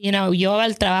 yo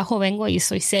al trabajo vengo y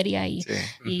soy seria y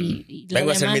vengo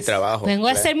a hacer mi trabajo. Vengo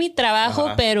a hacer mi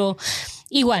trabajo, pero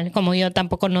igual, como yo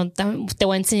tampoco te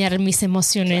voy a enseñar mis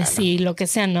emociones y lo que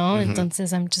sea, ¿no?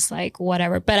 Entonces I'm just like,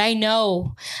 whatever. But I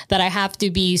know that I have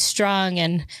to be strong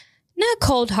and not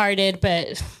cold-hearted,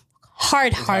 but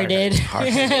hard-hearted.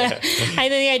 I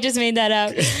think I just made that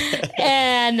up.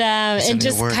 And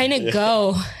just kind of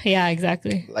go. Yeah,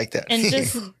 exactly. Like that. And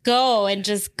just go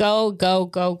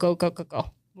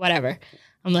whatever.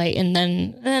 I'm like, and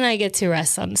then I get to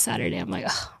rest on Saturday. I'm like,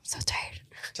 oh, I'm so tired.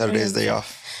 Saturday's day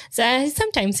off. So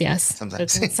sometimes, yes.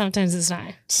 Sometimes it's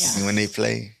not. Yeah. When they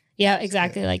play. Yeah,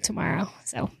 exactly. Like tomorrow.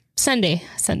 So Sunday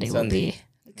will be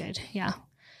good. Yeah.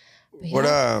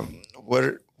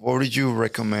 What would you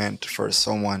recommend for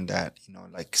someone that,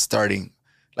 like starting,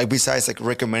 like besides like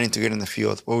recommending to get in the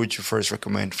field, what would you first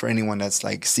recommend for anyone that's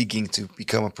like seeking to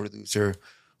become a producer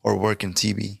or work in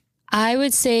TV? I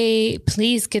would say,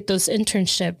 please get those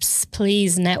internships.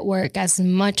 Please network as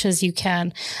much as you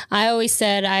can. I always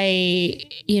said,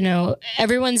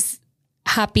 everyone's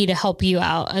happy to help you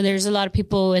out. There's a lot of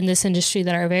people in this industry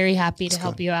that are very happy to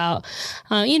help you out.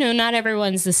 Not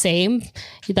everyone's the same,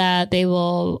 that they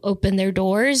will open their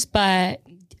doors, but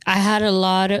I had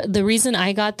the reason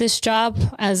I got this job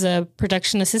as a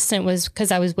production assistant was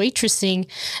because I was waitressing,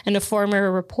 and a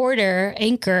former reporter,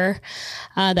 anchor,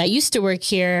 that used to work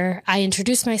here, I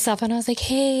introduced myself and I was like,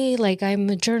 hey, like I'm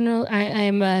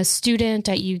a student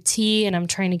at UT and I'm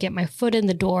trying to get my foot in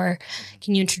the door.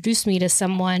 Can you introduce me to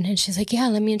someone? And she's like, yeah,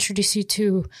 let me introduce you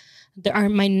to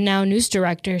my now news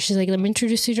director. She's like, let me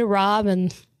introduce you to Rob.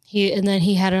 And then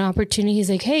he had an opportunity.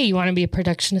 He's like, hey, you want to be a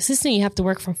production assistant? You have to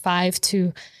work from 4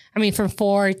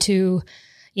 to,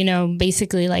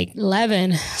 basically like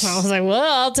 11. I was like,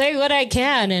 well, I'll take what I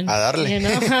can. And, I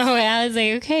was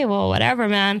like, okay, well, whatever,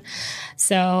 man.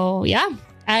 So yeah,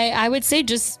 I would say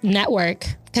just network,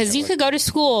 because you could go to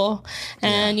school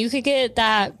and you could get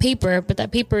that paper, but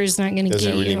that paper is not going to get you.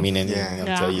 Doesn't really mean anything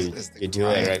until you do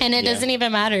it. Right? And it doesn't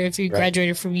even matter if you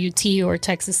graduated from UT or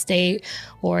Texas State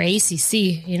or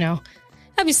ACC,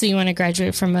 Obviously, you want to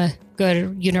graduate from a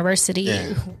good university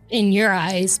in your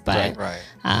eyes, but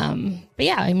but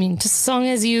yeah, I mean, just as long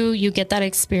as you get that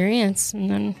experience,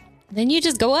 and then you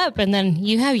just go up, and then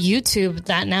you have YouTube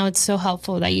that now it's so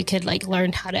helpful that you could like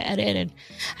learn how to edit. And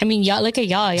I mean, y'all look at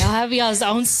y'all have y'all's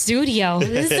own studio.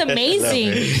 This is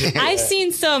amazing. I've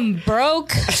seen some broke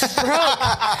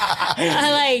stuff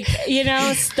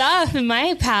in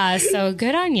my past. So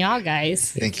good on y'all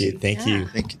guys. Thank you.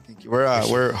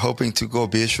 We're hoping to go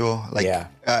visual,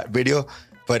 video,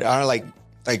 but I don't like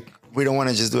we don't want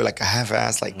to just do it like a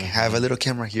half-ass, have a little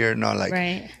camera here. No,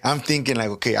 I'm thinking like,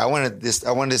 okay, I want this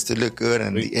to look good,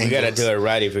 and we got to do it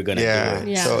right if we're gonna do it.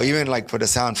 Yeah. So even like for the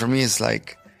sound, for me, it's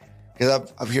like,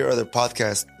 because I've heard other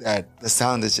podcasts that the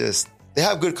sound is just, they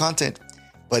have good content,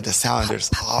 but the sound,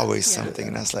 there's always something,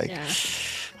 and that's like.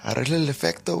 Arregla el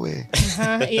efecto, güey.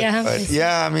 Yeah. But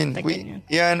yeah, I mean,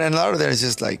 and a lot of that is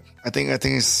just like, I think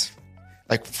it's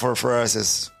like for us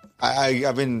is,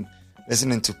 I've been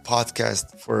listening to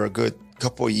podcasts for a good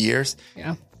couple of years.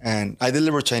 Yeah. And I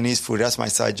deliver Chinese food. That's my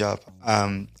side job.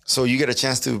 So you get a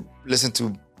chance to listen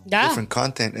to different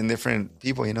content and different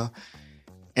people,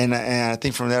 And I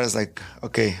think from that it's like,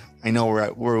 okay, I know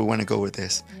where we want to go with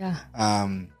this. Yeah.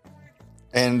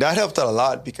 And that helped out a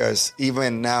lot, because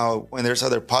even now when there's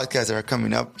other podcasts that are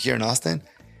coming up here in Austin,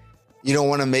 you don't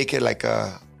want to make it like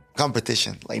a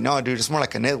competition. Like, no, dude, it's more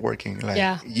like a networking.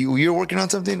 Like you're working on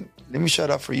something, let me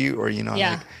shut up for you, or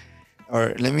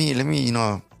or let me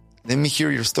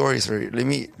hear your stories, or let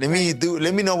me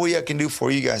know what I can do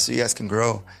for you guys so you guys can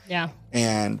grow. Yeah.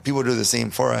 And people do the same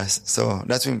for us. So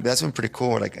that's been pretty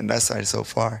cool, like on that side so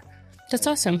far. That's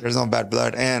awesome. There's no bad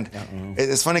blood. And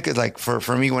it's funny because like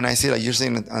for me, when I see like you're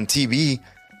seeing it on TV,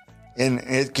 and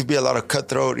it could be a lot of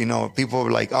cutthroat, people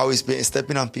like always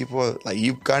stepping on people. Like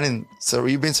you've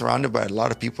been surrounded by a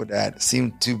lot of people that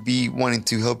seem to be wanting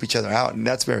to help each other out. And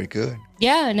that's very good.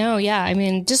 Yeah, no, yeah. I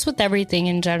mean, just with everything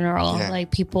in general,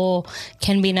 like people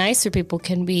can be nice, or people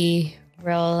can be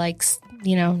real, like,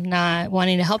 not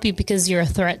wanting to help you because you're a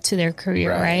threat to their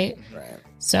career. Right.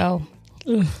 So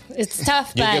it's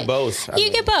tough, but you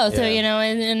get both.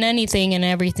 In anything and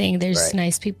everything, there's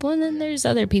nice people, and then there's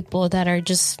other people that are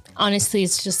just, honestly,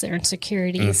 it's just their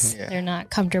insecurities. They're not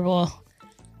comfortable.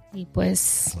 Y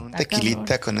pues, un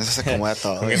tequilita, con eso se acomoda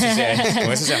todo. Con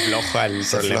eso se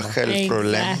afloja el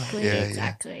problema.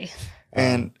 Exactly.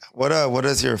 And what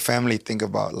does your family think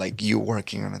about like you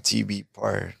working on a TV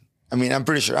part? I mean, I'm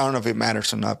pretty sure, I don't know if it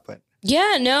matters or not, but.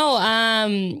 Yeah,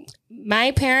 no.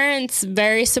 My parents,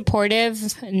 very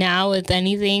supportive now with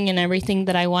anything and everything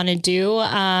that I want to do.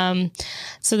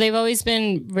 So they've always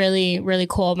been really, really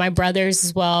cool. My brothers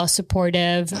as well,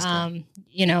 supportive.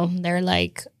 They're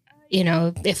like,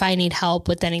 if I need help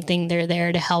with anything, they're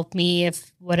there to help me.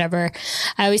 If whatever,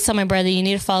 I always tell my brother, you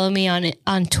need to follow me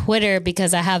on Twitter,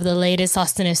 because I have the latest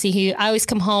Austin FC. I always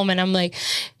come home and I'm like,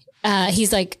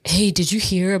 he's like, hey, did you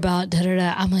hear about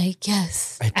da-da-da? I'm like,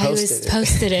 yes, I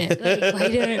posted it. Like, why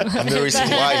didn't I'm the reason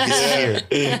why he's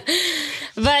here.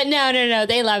 But no,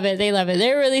 they love it.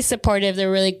 They're really supportive.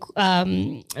 They're really,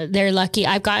 they're lucky.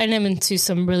 I've gotten them into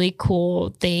some really cool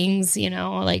things,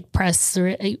 like press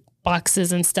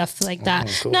boxes and stuff like that.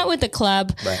 Cool. Not with the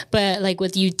club, but like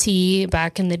with UT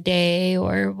back in the day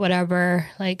or whatever.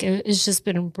 Like it's just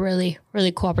been a really,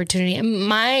 really cool opportunity. And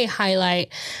my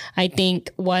highlight, I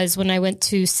think, was when I went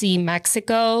to see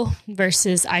Mexico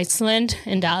versus Iceland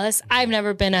in Dallas. I've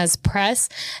never been as press.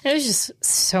 It was just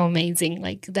so amazing.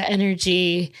 Like the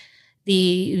energy,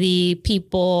 the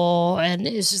people, and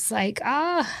it's just like,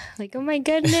 oh my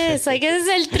goodness, like es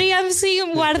el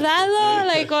TMC guardado,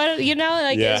 like what,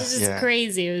 like it's just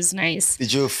crazy. It was nice.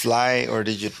 Did you fly or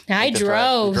did you? I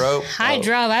drove. I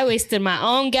drove. I wasted my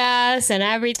own gas and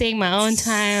everything, my own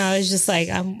time. I was just like,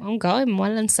 I'm going. Me voy a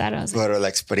lanzar. Pero la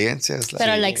experiencia es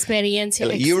Pero la experiencia.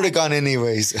 Like, you would have gone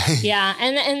anyways. Yeah,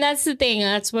 and that's the thing.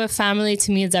 That's what family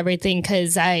to me is everything.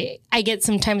 Because I get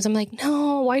sometimes I'm like,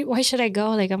 no, why should I go?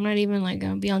 Like I'm not even like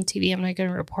gonna be on TV. I'm not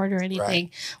gonna report or anything. Right.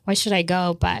 Why should I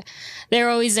go? But they're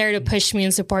always there to push me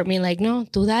and support me. Like, no,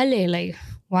 tú dale. Like,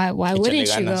 why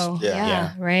wouldn't you go?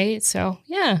 Yeah, right. So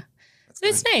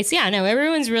it's nice. Yeah, no,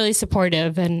 everyone's really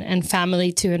supportive, and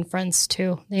family too, and friends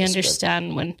too. They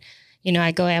understand when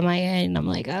I go MIA and I'm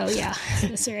like, oh yeah,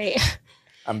 that's right.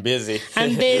 I'm busy.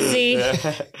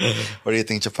 What do you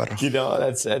think, Chaparro?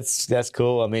 That's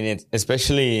cool. I mean,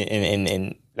 especially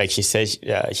in like she says,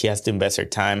 she has to invest her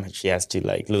time. She has to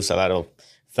like lose a lot of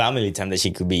family time that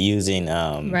she could be using.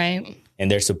 Right.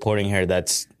 And they're supporting her.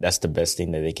 That's the best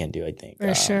thing that they can do, I think.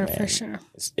 For sure.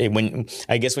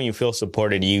 I guess when you feel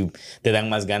supported, te dan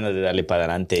más ganas de darle para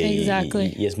adelante.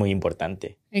 Exactly. Y es muy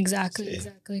importante. Exactly.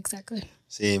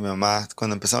 Sí, mi mamá,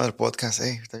 cuando empezamos el podcast,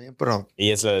 está bien, pero...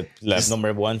 Y es la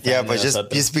number one thing. Yeah, but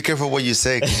just be careful what you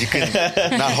say, because you can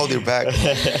not hold your back. I'm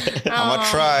going to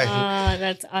try. Oh,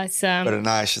 that's awesome. But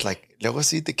nah, she's like, luego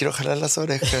sí te quiero jalar las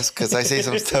orejas, because I say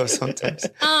some stuff sometimes.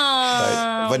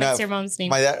 Oh, what's your mom's name?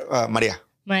 My dad, María.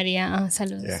 María,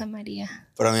 saludos a María.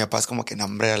 Pero mi papá es como que, no,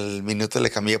 hombre, al minuto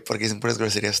le cambié porque dicen puras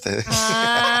groserías ustedes.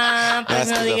 Pues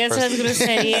no digas esas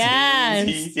groserías.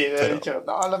 Sí, me he dicho,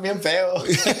 no, hablan bien feo.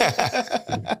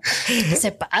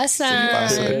 Se pasa.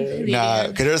 Nah,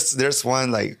 there's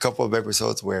one, like, a couple of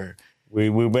episodes where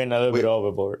we went a little bit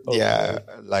overboard. Yeah,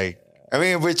 like, I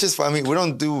mean, we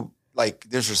don't do, like,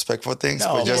 disrespectful things,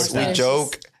 but just we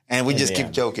joke. And we just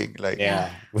keep joking. Like,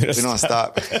 we don't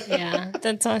stop. Yeah,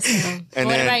 that's awesome. And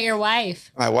what about your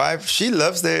wife? My wife, she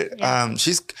loves it. Yeah.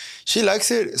 She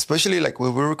likes it, especially like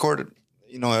when we recorded,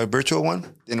 a virtual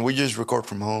one, then we just record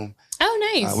from home.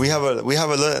 Oh, nice. We have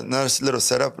a nice little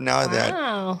setup now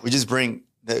that we just bring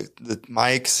the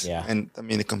mics and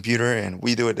the computer, and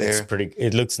we do it there.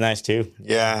 It looks nice too.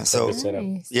 Yeah. So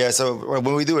nice. So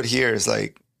when we do it here, it's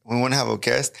like when we want to have a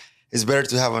guest, it's better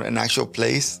to have an actual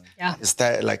place. Yeah. It's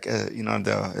that like,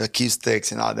 the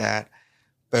acoustics and all that.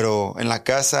 Pero en la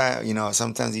casa,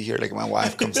 sometimes you hear like my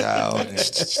wife comes out and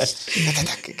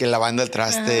que lavando el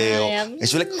traste. And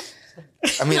she's like,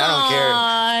 I mean,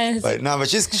 I don't care. But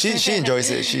she enjoys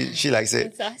it. She likes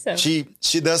it. That's awesome.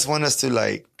 She does want us to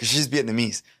like, because she's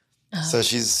Vietnamese. So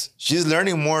she's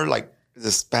learning more like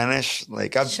the Spanish.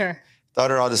 Like I've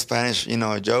taught her all the Spanish,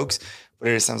 jokes. But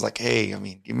it sounds like, hey, I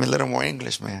mean, give me a little more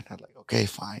English, man. I'm like, okay,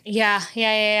 fine. Yeah.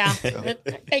 So.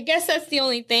 I guess that's the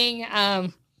only thing,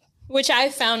 which I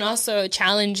found also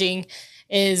challenging,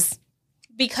 is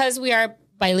because we are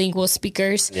bilingual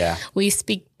speakers. Yeah. We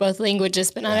speak both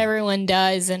languages, but not everyone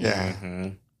does.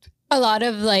 And a lot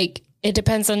of it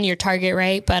depends on your target,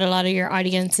 right? But a lot of your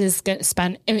audience is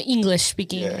English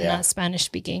speaking, not Spanish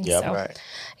speaking. Yep. So, right.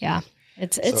 Yeah.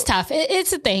 It's tough.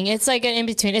 It's a thing. It's like an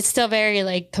in-between. It's still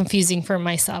very confusing for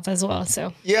myself as well.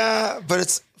 So yeah, but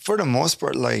it's for the most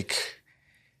part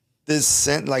this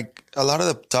a lot of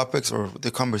the topics or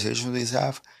the conversations we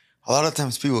have, a lot of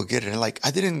times people get it. And I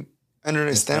didn't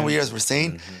understand what you guys were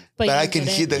saying, but I can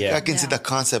hear I can see the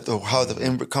concept of how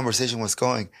the conversation was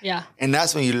going. Yeah, and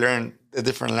that's when you learn a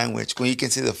different language, when you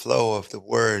can see the flow of the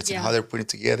words and how they're putting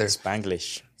together.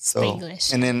 Spanglish.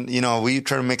 And then, we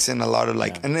try to mix in a lot of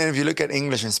and then if you look at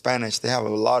English and Spanish, they have a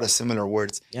lot of similar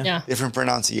words. Yeah. Different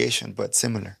pronunciation, but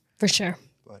similar. For sure.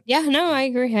 I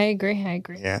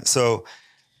agree. Yeah. So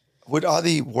with all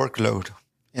the workload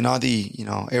and all the,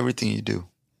 everything you do,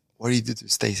 what do you do to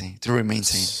stay sane, to remain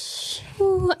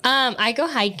sane? I go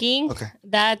hiking. Okay.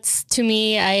 That's, to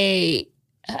me, I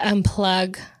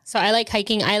unplug. So I like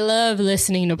hiking. I love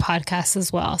listening to podcasts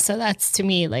as well. So that's, to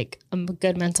me,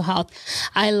 good mental health.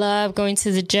 I love going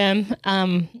to the gym.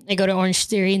 I go to Orange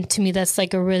Theory, and to me, that's a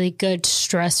really good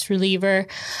stress reliever.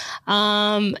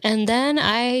 And then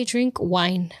I drink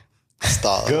wine.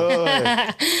 Stop. Good.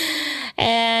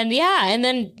 And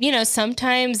then,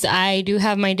 sometimes I do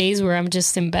have my days where I'm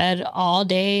just in bed all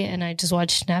day and I just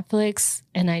watch Netflix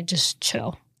and I just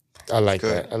chill. I like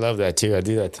that. I love that too. I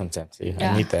do that sometimes too.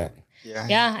 Yeah. I need that.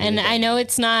 Yeah, and I know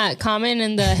it's not common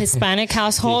in the Hispanic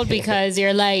household because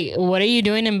you're like, what are you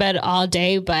doing in bed all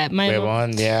day? But my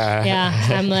mom,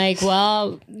 I'm like,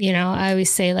 well, I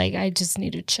always say like, I just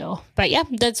need to chill. But yeah,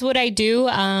 that's what I do.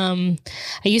 I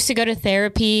used to go to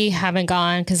therapy, haven't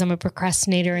gone because I'm a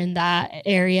procrastinator in that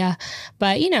area.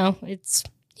 But it's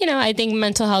I think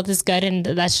mental health is good, and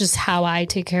that's just how I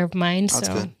take care of mine. That's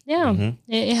so good. Yeah,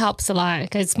 it helps a lot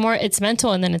because it's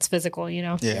mental and then it's physical.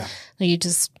 Yeah, like you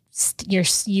just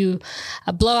you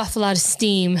blow off a lot of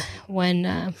steam when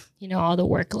all the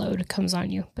workload comes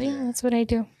on you. But yeah, that's what I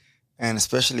do. And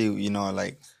especially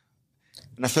like,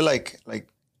 and I feel like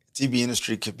TV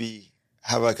industry could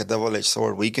have like a double-edged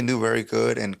sword. We can do very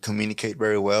good and communicate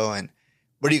very well,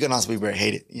 but you can also be very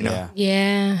hated,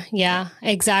 Yeah,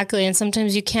 exactly. And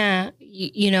sometimes you can't,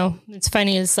 it's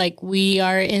funny. It's like we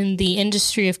are in the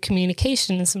industry of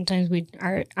communication, and sometimes we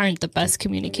aren't the best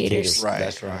communicators. Right.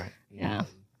 That's right. Yeah.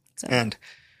 And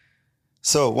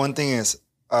so one thing is,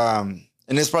 and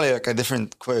it's probably like a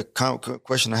different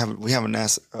question we haven't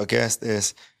asked a guest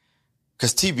is,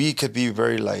 because TV could be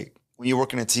very like, when you're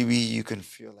working at TV, you can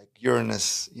feel like you're in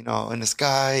this, in the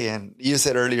sky. And you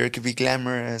said earlier, it could be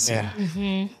glamorous. Yeah.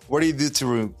 What do you do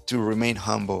to remain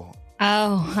humble?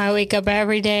 Oh, I wake up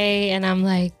every day and I'm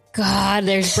like, God,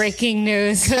 there's breaking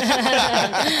news. No,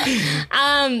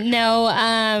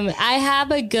 I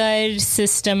have a good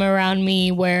system around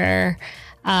me where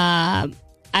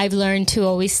I've learned to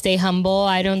always stay humble.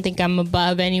 I don't think I'm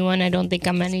above anyone. I don't think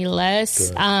I'm any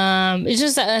less. It's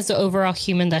just as an overall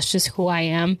human, that's just who I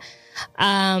am.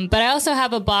 But I also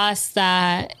have a boss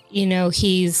that,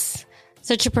 he's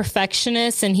such a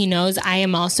perfectionist, and he knows I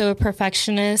am also a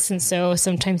perfectionist. And so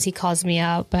sometimes he calls me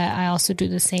out, but I also do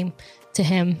the same to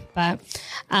him. But,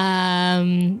 I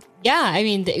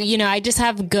mean, I just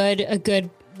have a good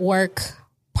work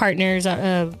partners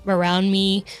around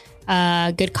me,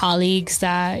 good colleagues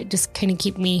that just kind of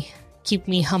keep me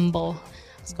humble.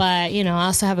 But, I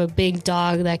also have a big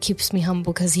dog that keeps me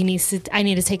humble because I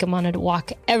need to take him on a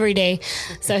walk every day.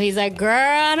 So he's like, girl,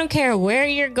 I don't care where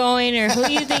you're going or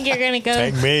who you think you're going to go.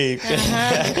 Take me.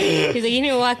 He's like, you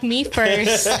need to walk me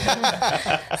first.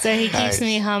 So he keeps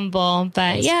me humble.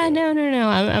 But that's no.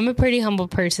 I'm a pretty humble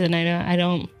person.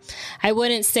 I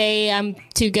wouldn't say I'm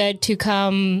too good to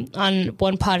come on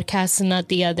one podcast and not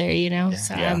the other,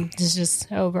 So I'm just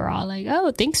overall like,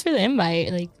 oh, thanks for the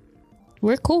invite. Like,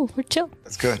 we're cool. We're chill.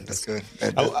 That's good.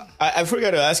 I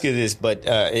forgot to ask you this, but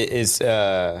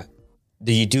do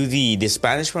you do the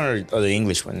Spanish one or the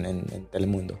English one in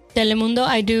Telemundo? Telemundo,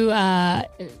 I do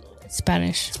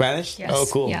Spanish. Spanish? Yes. Oh,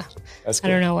 cool. Yeah. That's cool.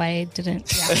 I don't know why I didn't.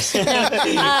 Yeah.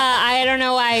 No, I don't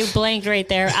know why I blanked right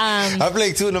there. I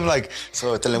blanked too, and I'm like,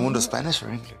 so Telemundo Spanish or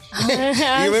English?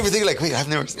 You made me think like, wait, I've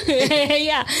never seen it.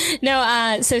 Yeah. No,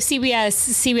 so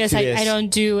CBS. I don't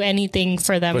do anything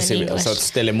for them in English. So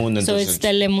it's Telemundo. So it's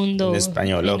Telemundo. En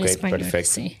español. Okay,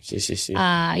 perfecto. Sí.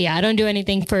 I don't do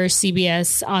anything for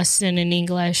CBS Austin in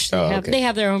English. They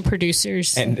have their own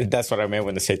producers. And that's what I meant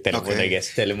when they say Telemundo, I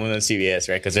guess. Telemundo and CBS,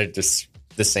 right? Because they're just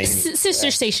the same.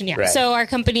 Sister station, yeah. Right. So our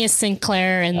company is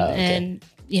Sinclair, and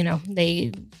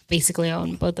they basically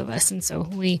own both of us. And so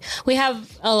we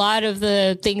have a lot of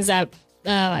the things that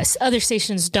other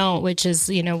stations don't, which is,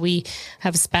 we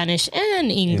have Spanish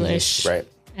and English. Right.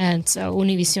 And so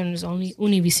Univision is only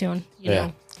Univision,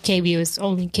 know. KVU is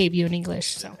only KVU in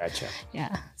English. So, gotcha.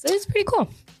 Yeah. So it's pretty cool.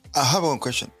 I have one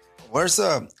question. Because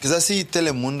I see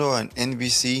Telemundo and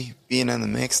NBC being in the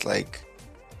mix. Like,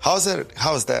 how is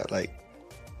that like?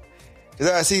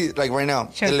 Because I see, like, right now,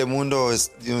 Telemundo is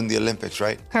doing the Olympics,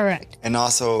 right? Correct. And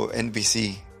also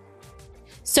NBC.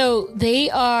 So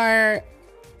they're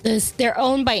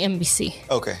owned by NBC.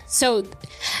 Okay. So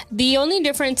the only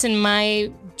difference in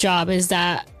my job is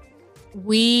that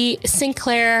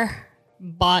Sinclair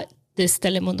bought this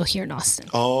Telemundo here in Austin.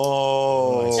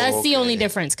 Oh, that's the only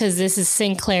difference, because this is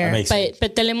Sinclair,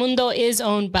 but Telemundo is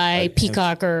owned by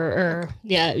Peacock or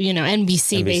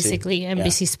NBC basically,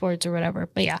 NBC Sports or whatever.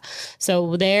 But yeah,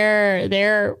 so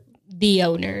they're the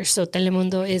owners. So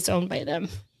Telemundo is owned by them.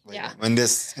 Yeah, in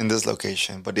this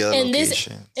location, but the other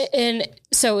location,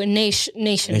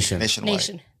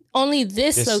 Nation. Only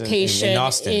this location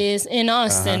is in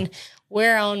Austin.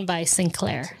 We're owned by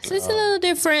Sinclair. So it's a little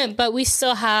different, but we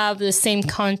still have the same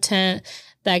content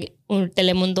that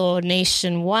Telemundo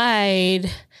nationwide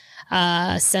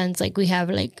sends. Like, we have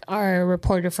like our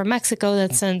reporter from Mexico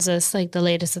that sends us like the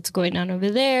latest that's going on over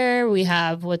there. We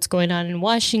have what's going on in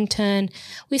Washington.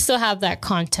 We still have that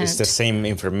content. It's the same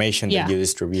information that you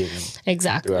distribute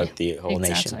exactly throughout the whole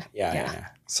nation. Yeah.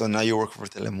 So now you work for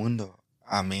Telemundo.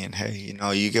 I mean, hey, you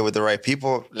know, you get with the right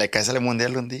people, like, ¿caes al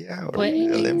mundial un día? Or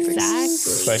the Olympics?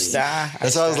 Exactly. Pues está.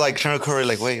 That's why I was like trying to correlate,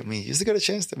 like, wait, you still got a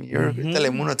chance to me. You're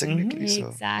Telemundo technically, so.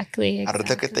 Exactly.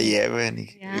 Ahorita que te lleven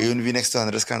y you be next to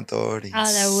Andrés Cantor. Y Oh,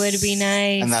 that would be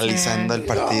nice. Analizando el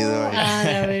partido. Oh,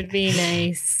 that would be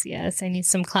nice. Yes, I need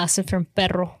some classes from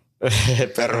Perro.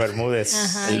 Perro Bermúdez.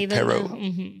 El Perro.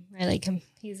 I like him.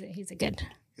 He's a good.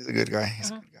 He's a good guy.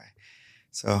 He's a good guy.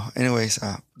 So, anyways,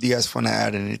 do you guys want to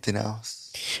add anything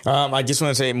else? I just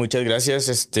want to say muchas gracias,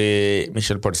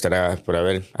 Michelle, por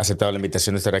haber aceptado la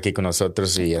invitación de estar aquí con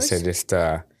nosotros y hacer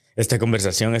esta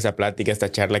conversación, esta plática,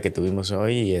 esta charla que tuvimos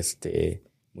hoy. Y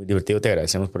muy divertido. Te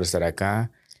agradecemos por estar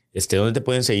acá. ¿Dónde te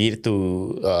pueden seguir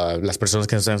las personas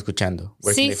que nos están escuchando?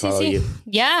 Where can they follow you?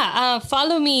 Yeah,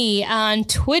 follow me on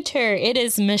Twitter. It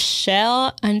is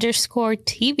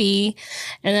Michelle_TV.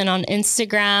 And then on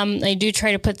Instagram, I do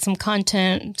try to put some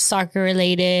content soccer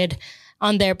related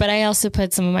on there, but I also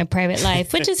put some of my private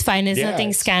life, which is fine. It's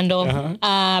nothing scandal.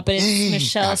 But it's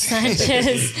Michelle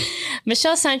Sanchez,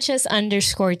 Michelle Sanchez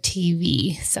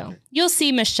 _TV. So you'll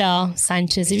see Michelle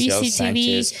Sanchez. If you see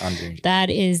TV,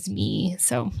 that is me.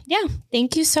 So yeah,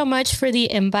 thank you so much for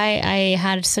the invite. I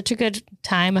had such a good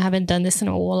time. I haven't done this in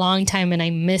a long time and I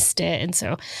missed it. And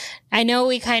so I know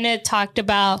we kind of talked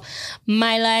about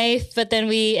my life, but then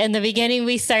in the beginning,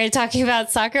 we started talking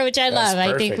about soccer, which I love.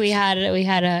 Perfect. I think we had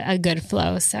a good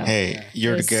flow. So hey,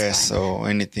 you're the guest, so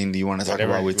anything you want to talk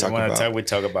about, we talk about. We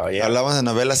talk about, yeah. Hablamos de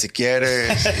novelas si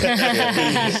quieres.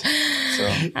 So.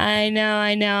 I know.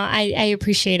 I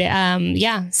appreciate it.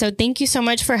 Yeah. So thank you so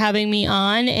much for having me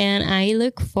on, and I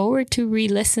look forward to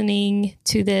re-listening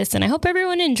to this. And I hope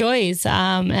everyone enjoys.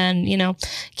 And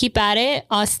keep at it,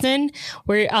 Austin.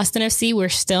 We're Austin FC. We're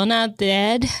still not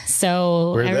dead.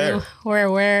 So we're there.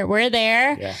 We're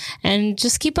there. Yeah. And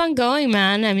just keep on going,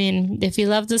 man. I mean, if you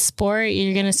love the sport,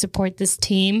 you're gonna support this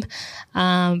team.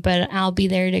 But I'll be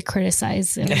there to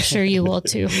criticize, and I'm sure you will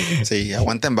too. Sí,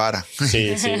 aguanten vara.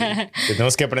 Sí.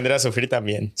 Tenemos que aprender a sufrir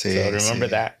también. Sí, so remember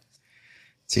that.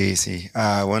 Sí.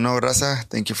 Bueno, raza,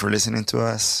 thank you for listening to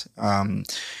us.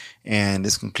 And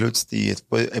this concludes the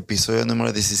episodio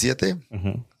número 17.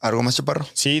 ¿Algo más, Chaparro?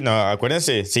 Sí, no,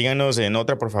 acuérdense, síganos en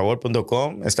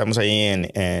otraporfavor.com. Estamos ahí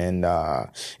en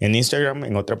Instagram,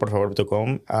 en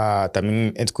otraporfavor.com.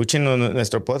 También escuchen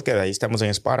nuestro podcast, ahí estamos en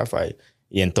Spotify.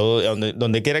 Y en todo,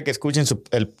 donde quiera que escuchen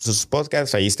sus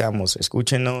podcasts, ahí estamos.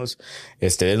 Escúchenos,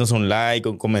 denos un like,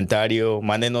 un comentario,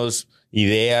 mándenos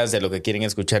ideas de lo que quieren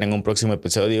escuchar en un próximo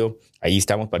episodio. Ahí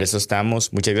estamos, para eso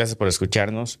estamos. Muchas gracias por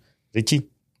escucharnos. Richie.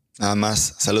 Nada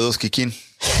más. Saludos, Kikín.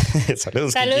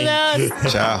 Saludos.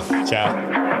 Saludos. Chao.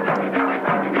 Chao.